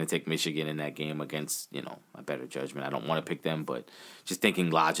things. So I'm going to take Michigan in that game against, my better judgment. I don't want to pick them, but just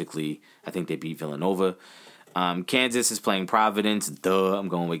thinking logically, I think they beat Villanova. Kansas is playing Providence. Duh, I'm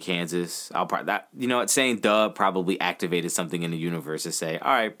going with Kansas. Saying duh probably activated something in the universe to say,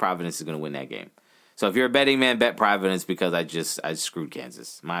 all right, Providence is going to win that game. So if you're a betting man, bet Providence because I screwed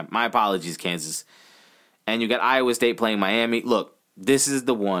Kansas. My apologies, Kansas. And you got Iowa State playing Miami. Look, this is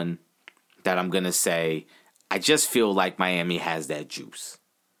the one that I'm going to say I just feel like Miami has that juice.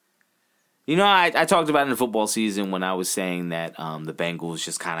 I talked about in the football season when I was saying that the Bengals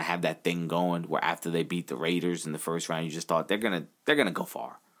just kind of have that thing going where after they beat the Raiders in the first round, you just thought they're gonna go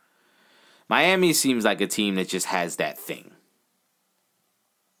far. Miami seems like a team that just has that thing.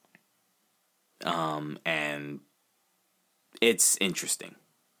 And it's interesting,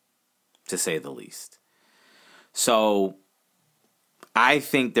 to say the least. So I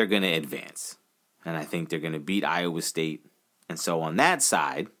think they're going to advance. And I think they're going to beat Iowa State. And so on that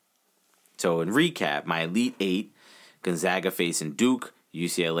side, so in recap, my Elite Eight, Gonzaga facing Duke,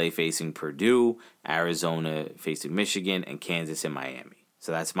 UCLA facing Purdue, Arizona facing Michigan, and Kansas and Miami.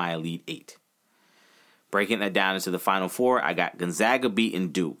 So that's my Elite Eight. Breaking that down into the Final Four, I got Gonzaga beating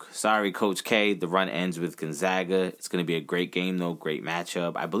Duke. Sorry, Coach K, the run ends with Gonzaga. It's going to be a great game, though. Great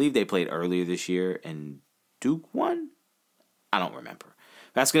matchup. I believe they played earlier this year, and Duke won? I don't remember.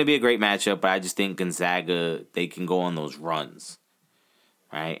 That's going to be a great matchup, but I just think Gonzaga, they can go on those runs,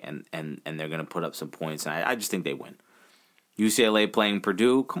 right? And they're going to put up some points, and I just think they win. UCLA playing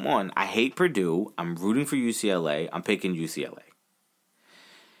Purdue. Come on, I hate Purdue. I'm rooting for UCLA. I'm picking UCLA.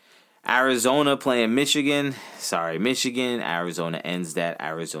 Arizona playing Michigan. Sorry, Michigan. Arizona ends that.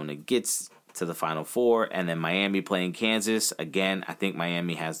 Arizona gets to the Final Four. And then Miami playing Kansas. Again, I think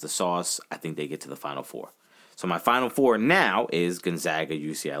Miami has the sauce. I think they get to the Final Four. So my Final Four now is Gonzaga,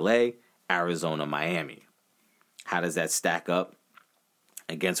 UCLA, Arizona, Miami. How does that stack up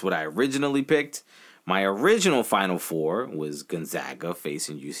against what I originally picked? My original Final Four was Gonzaga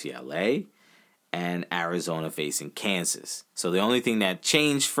facing UCLA and Arizona facing Kansas. So the only thing that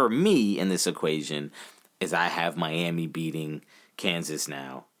changed for me in this equation is I have Miami beating Kansas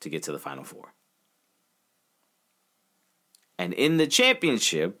now to get to the Final Four. And in the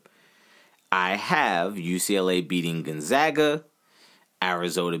championship, I have UCLA beating Gonzaga,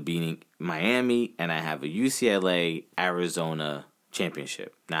 Arizona beating Miami, and I have a UCLA-Arizona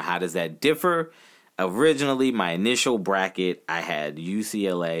championship. Now, how does that differ? Originally, my initial bracket, I had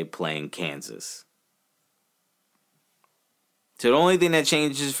UCLA playing Kansas. So the only thing that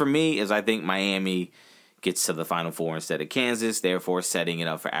changes for me is I think Miami gets to the Final Four instead of Kansas, therefore setting it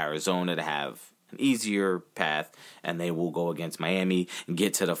up for Arizona to have an easier path, and they will go against Miami and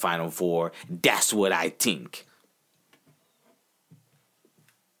get to the Final Four. That's what I think.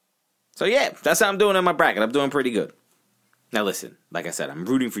 So yeah, that's how I'm doing in my bracket. I'm doing pretty good. Now listen, like I said, I'm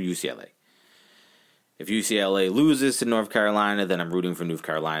rooting for UCLA. If UCLA loses to North Carolina, then I'm rooting for North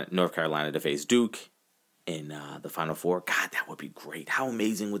Carolina to face Duke in the Final Four. God, that would be great. How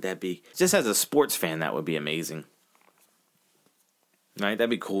amazing would that be? Just as a sports fan, that would be amazing. Right? That'd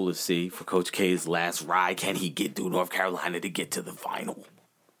be cool to see for Coach K's last ride. Can he get through North Carolina to get to the final?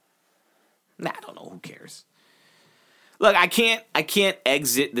 Nah, I don't know. Who cares? Look, I can't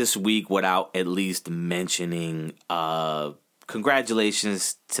exit this week without at least mentioning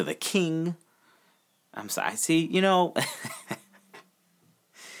congratulations to the king. I'm sorry. See,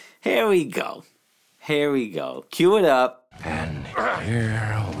 here we go. Cue it up. And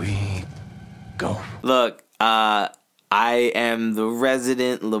here we go. Look, I am the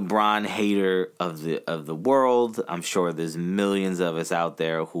resident LeBron hater of the world. I'm sure there's millions of us out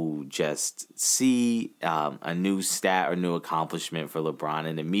there who just see a new stat or new accomplishment for LeBron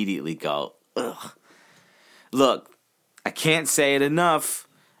and immediately go, ugh. Look, I can't say it enough.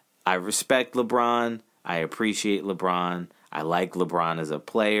 I respect LeBron. I appreciate LeBron. I like LeBron as a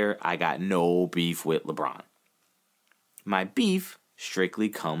player. I got no beef with LeBron. My beef strictly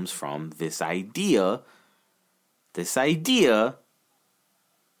comes from this idea that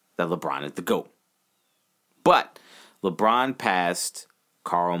LeBron is the GOAT. But LeBron passed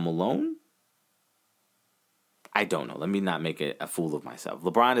Karl Malone? I don't know. Let me not make a fool of myself.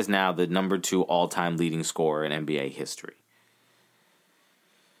 LeBron is now the number 2 all-time leading scorer in NBA history.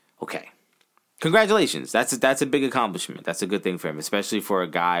 Okay. Congratulations. That's a big accomplishment. That's a good thing for him, especially for a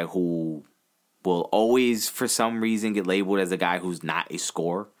guy who will always, for some reason, get labeled as a guy who's not a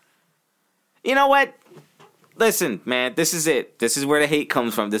scorer. You know what? Listen, man, this is it. This is where the hate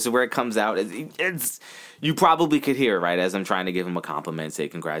comes from. This is where it comes out. It's you probably could hear it, right, as I'm trying to give him a compliment, say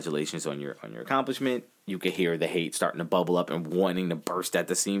congratulations on your accomplishment. You could hear the hate starting to bubble up and wanting to burst at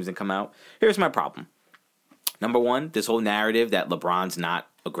the seams and come out. Here's my problem. Number one, this whole narrative that LeBron's not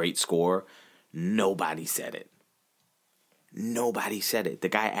a great scorer, nobody said it. Nobody said it. The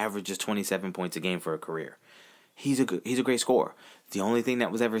guy averages 27 points a game for a career. He's a great scorer. The only thing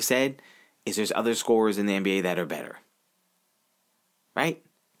that was ever said is there's other scorers in the NBA that are better. Right?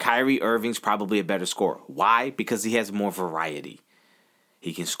 Kyrie Irving's probably a better scorer. Why? Because he has more variety.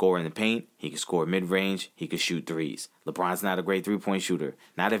 He can score in the paint. He can score mid-range. He can shoot threes. LeBron's not a great three-point shooter.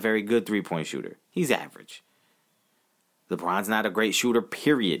 Not a very good three-point shooter. He's average. LeBron's not a great shooter,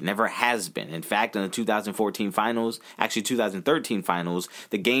 period. Never has been. In fact, in the 2013 finals,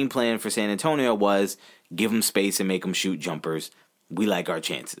 the game plan for San Antonio was give him space and make him shoot jumpers. We like our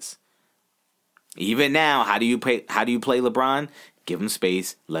chances. Even now, how do you play LeBron? Give him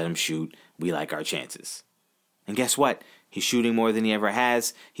space, let him shoot. We like our chances. And guess what? He's shooting more than he ever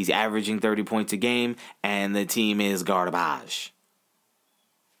has. He's averaging 30 points a game, and the team is garbage.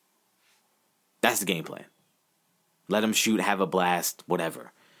 That's the game plan. Let him shoot, have a blast,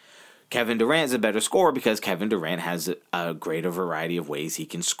 whatever. Kevin Durant's a better scorer because Kevin Durant has a greater variety of ways he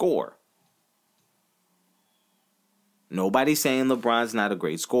can score. Nobody's saying LeBron's not a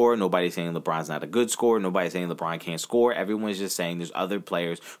great scorer. Nobody's saying LeBron's not a good scorer. Nobody's saying LeBron can't score. Everyone's just saying there's other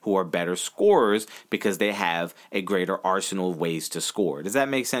players who are better scorers because they have a greater arsenal of ways to score. Does that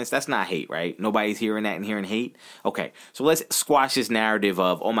make sense? That's not hate, right? Nobody's hearing that and hearing hate? Okay, so let's squash this narrative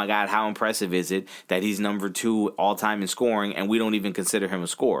of, oh my God, how impressive is it that he's number 2 all-time in scoring and we don't even consider him a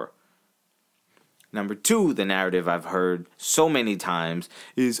scorer? Number 2, the narrative I've heard so many times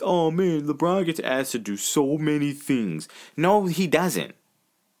is, oh man, LeBron gets asked to do so many things. No, he doesn't.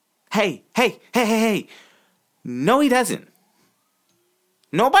 Hey. No, he doesn't.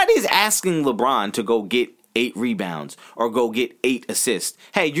 Nobody's asking LeBron to go get 8 rebounds or go get 8 assists.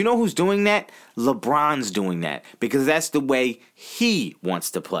 Hey, you know who's doing that? LeBron's doing that because that's the way he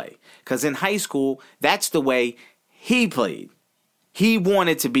wants to play. Because in high school, that's the way he played. He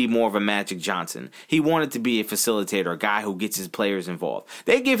wanted to be more of a Magic Johnson. He wanted to be a facilitator, a guy who gets his players involved.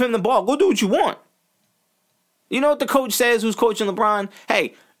 They give him the ball. Go do what you want. You know what the coach says who's coaching LeBron?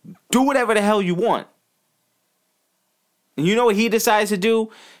 Hey, do whatever the hell you want. And you know what he decides to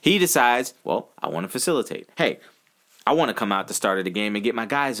do? He decides, well, I want to facilitate. Hey, I want to come out the start of the game and get my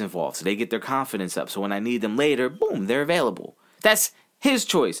guys involved so they get their confidence up. So when I need them later, boom, they're available. That's his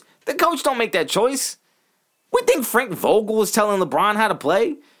choice. The coach don't make that choice. We think Frank Vogel is telling LeBron how to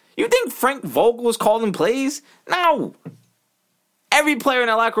play? You think Frank Vogel is calling plays? No. Every player in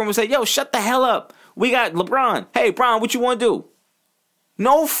that locker room will say, yo, shut the hell up. We got LeBron. Hey, Bron, what you want to do?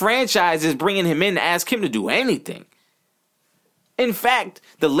 No franchise is bringing him in to ask him to do anything. In fact,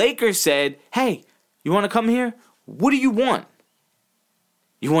 the Lakers said, hey, you want to come here? What do you want?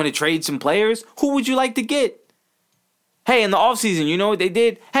 You want to trade some players? Who would you like to get? Hey, in the offseason, you know what they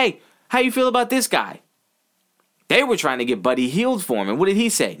did? Hey, how you feel about this guy? They were trying to get Buddy Hield for him, and what did he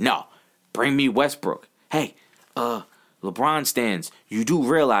say? No, bring me Westbrook. Hey, LeBron stands. You do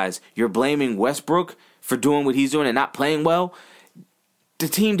realize you're blaming Westbrook for doing what he's doing and not playing well? The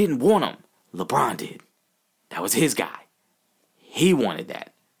team didn't want him. LeBron did. That was his guy. He wanted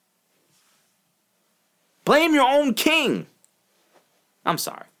that. Blame your own king. I'm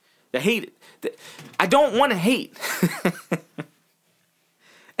sorry. I don't want to hate.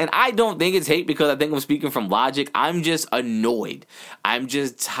 And I don't think it's hate because I think I'm speaking from logic. I'm just annoyed. I'm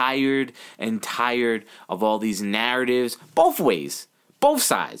just tired of all these narratives. Both ways. Both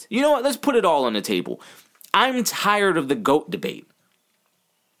sides. You know what? Let's put it all on the table. I'm tired of the GOAT debate.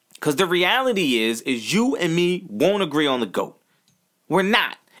 Because the reality is you and me won't agree on the GOAT. We're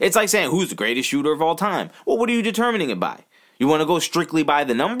not. It's like saying, who's the greatest shooter of all time? Well, what are you determining it by? You want to go strictly by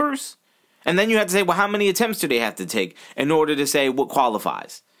the numbers? And then you have to say, well, how many attempts do they have to take in order to say what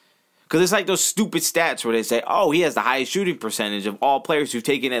qualifies? Because it's like those stupid stats where they say, oh, he has the highest shooting percentage of all players who've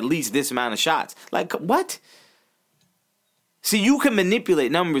taken at least this amount of shots. Like, what? See, you can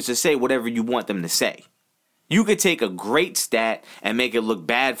manipulate numbers to say whatever you want them to say. You could take a great stat and make it look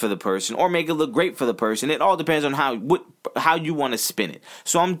bad for the person or make it look great for the person. It all depends on how you want to spin it.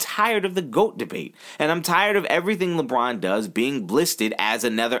 So I'm tired of the GOAT debate. And I'm tired of everything LeBron does being listed as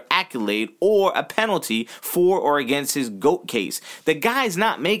another accolade or a penalty for or against his GOAT case. The guy's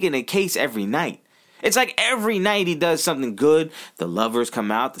not making a case every night. It's like every night he does something good. The lovers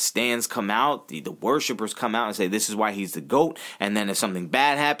come out, the stands come out, the worshipers come out and say this is why he's the GOAT. And then if something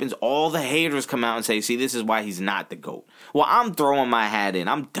bad happens, all the haters come out and say, see, this is why he's not the GOAT. Well, I'm throwing my hat in.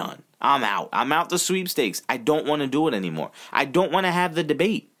 I'm done. I'm out. I'm out the sweepstakes. I don't want to do it anymore. I don't want to have the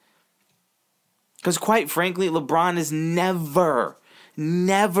debate. Because quite frankly, LeBron is never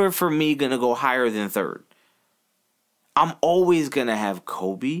for me going to go higher than third. I'm always going to have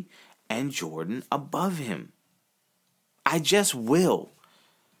Kobe and Jordan above him. I just will.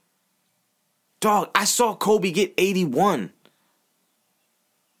 Dog, I saw Kobe get 81.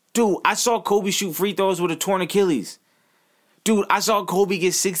 Dude, I saw Kobe shoot free throws with a torn Achilles. Dude, I saw Kobe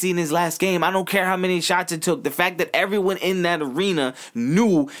get 60 in his last game. I don't care how many shots it took. The fact that everyone in that arena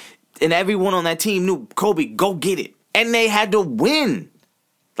knew, and everyone on that team knew, Kobe, go get it. And they had to win.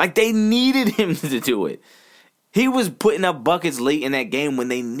 Like, they needed him to do it. He was putting up buckets late in that game when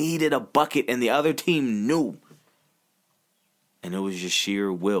they needed a bucket and the other team knew. And it was just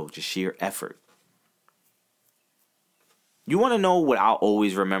sheer will, just sheer effort. You want to know what I'll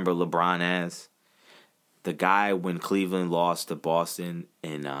always remember LeBron as? The guy when Cleveland lost to Boston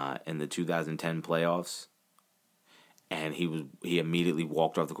in the 2010 playoffs. And he immediately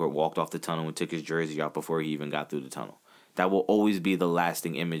walked off the court, walked off the tunnel, and took his jersey off before he even got through the tunnel. That will always be the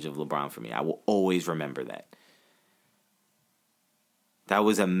lasting image of LeBron for me. I will always remember that. That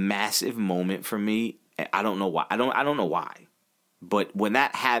was a massive moment for me. I don't know why. I don't know why. But when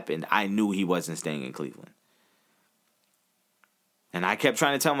that happened, I knew he wasn't staying in Cleveland. And I kept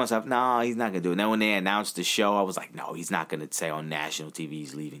trying to tell myself, no, he's not going to do it. And then when they announced the show, I was like, no, he's not going to say on national TV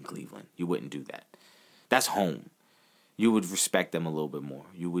he's leaving Cleveland. You wouldn't do that. That's home. You would respect them a little bit more.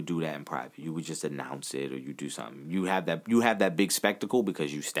 You would do that in private. You would just announce it or you do something. You have that big spectacle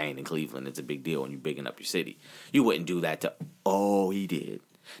because you staying in Cleveland. It's a big deal and you bigging up your city. You wouldn't do that to, oh, he did.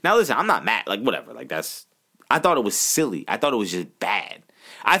 Now listen, I'm not mad. Like whatever. Like I thought it was silly. I thought it was just bad.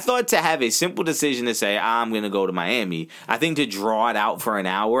 I thought to have a simple decision to say, I'm going to go to Miami. I think to draw it out for an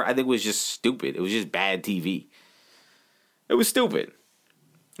hour, I think was just stupid. It was just bad TV. It was stupid.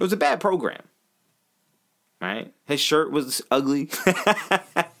 It was a bad program. Right? His shirt was ugly.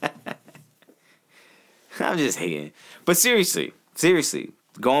 I'm just hating. But seriously,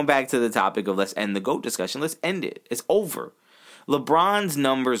 going back to the topic of let's end the GOAT discussion, let's end it. It's over. LeBron's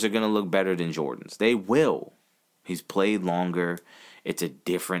numbers are going to look better than Jordan's. They will. He's played longer. It's a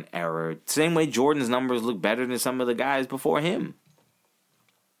different era. Same way Jordan's numbers look better than some of the guys before him.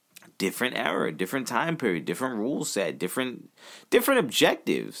 Different era, different time period, different rule set, different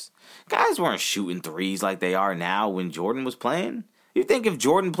objectives. Guys weren't shooting threes like they are now when Jordan was playing. You think if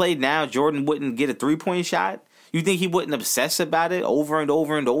Jordan played now, Jordan wouldn't get a three-point shot? You think he wouldn't obsess about it over and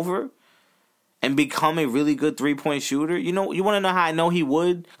over and over? And become a really good three-point shooter? You want to know how I know he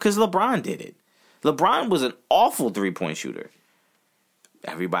would? Because LeBron did it. LeBron was an awful three-point shooter.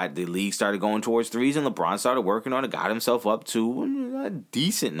 The league started going towards threes, and LeBron started working on it, got himself up to a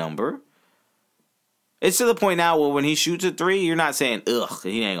decent number. It's to the point now where when he shoots a three, you're not saying, ugh,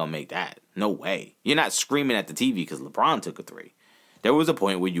 he ain't gonna make that. No way. You're not screaming at the TV because LeBron took a three. There was a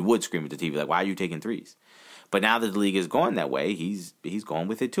point where you would scream at the TV, like, why are you taking threes? But now that the league is going that way, he's going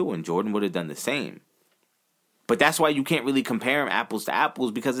with it too, and Jordan would have done the same. But that's why you can't really compare him apples to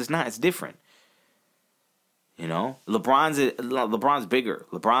apples because it's different. You know, LeBron's bigger.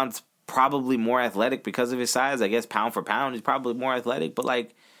 LeBron's probably more athletic because of his size. I guess pound for pound, he's probably more athletic. But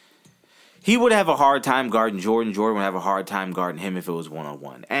like, he would have a hard time guarding Jordan. Jordan would have a hard time guarding him if it was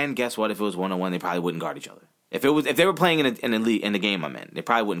 1-on-1. And guess what? If it was 1-on-1, they probably wouldn't guard each other. If they were playing in the game I'm in, they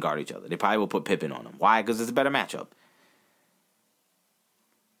probably wouldn't guard each other. They probably would put Pippen on him. Why? Because it's a better matchup.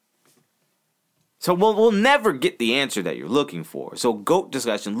 So we'll never get the answer that you're looking for. So GOAT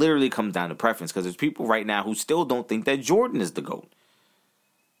discussion literally comes down to preference because there's people right now who still don't think that Jordan is the GOAT.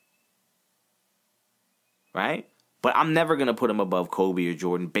 Right? But I'm never going to put him above Kobe or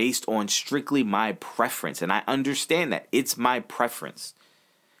Jordan based on strictly my preference. And I understand that. It's my preference.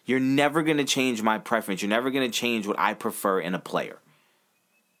 You're never going to change my preference. You're never going to change what I prefer in a player.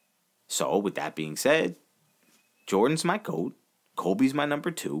 So with that being said, Jordan's my GOAT. Kobe's my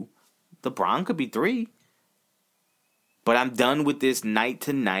number 2. LeBron could be 3. But I'm done with this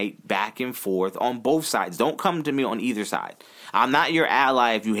night-to-night, back and forth on both sides. Don't come to me on either side. I'm not your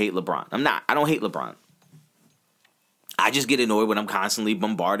ally if you hate LeBron. I'm not. I don't hate LeBron. I just get annoyed when I'm constantly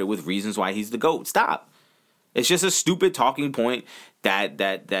bombarded with reasons why he's the GOAT. Stop. It's just a stupid talking point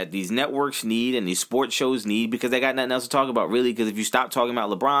that these networks need and these sports shows need because they got nothing else to talk about, really. Because if you stop talking about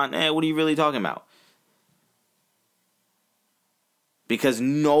LeBron, what are you really talking about? Because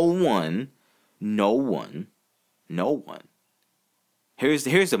no one. Here's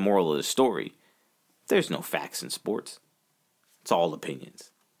the moral of the story. There's no facts in sports. It's all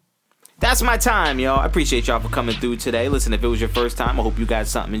opinions. That's my time, y'all. I appreciate y'all for coming through today. Listen, if it was your first time, I hope you got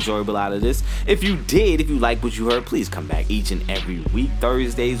something enjoyable out of this. If you did, if you like what you heard, please come back each and every week.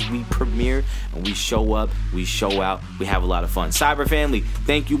 Thursdays, we premiere, and we show up, we show out, we have a lot of fun. Cyber family,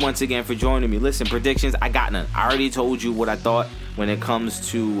 thank you once again for joining me. Listen, predictions, I got none. I already told you what I thought when it comes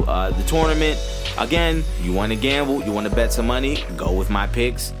to the tournament. Again, you want to gamble, you want to bet some money, go with my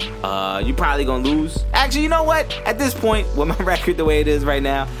picks. You're probably going to lose. Actually, you know what? At this point, with my record the way it is right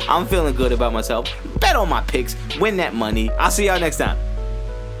now, I'm feeling good about myself. Bet on my picks, win that money. I'll see y'all next time.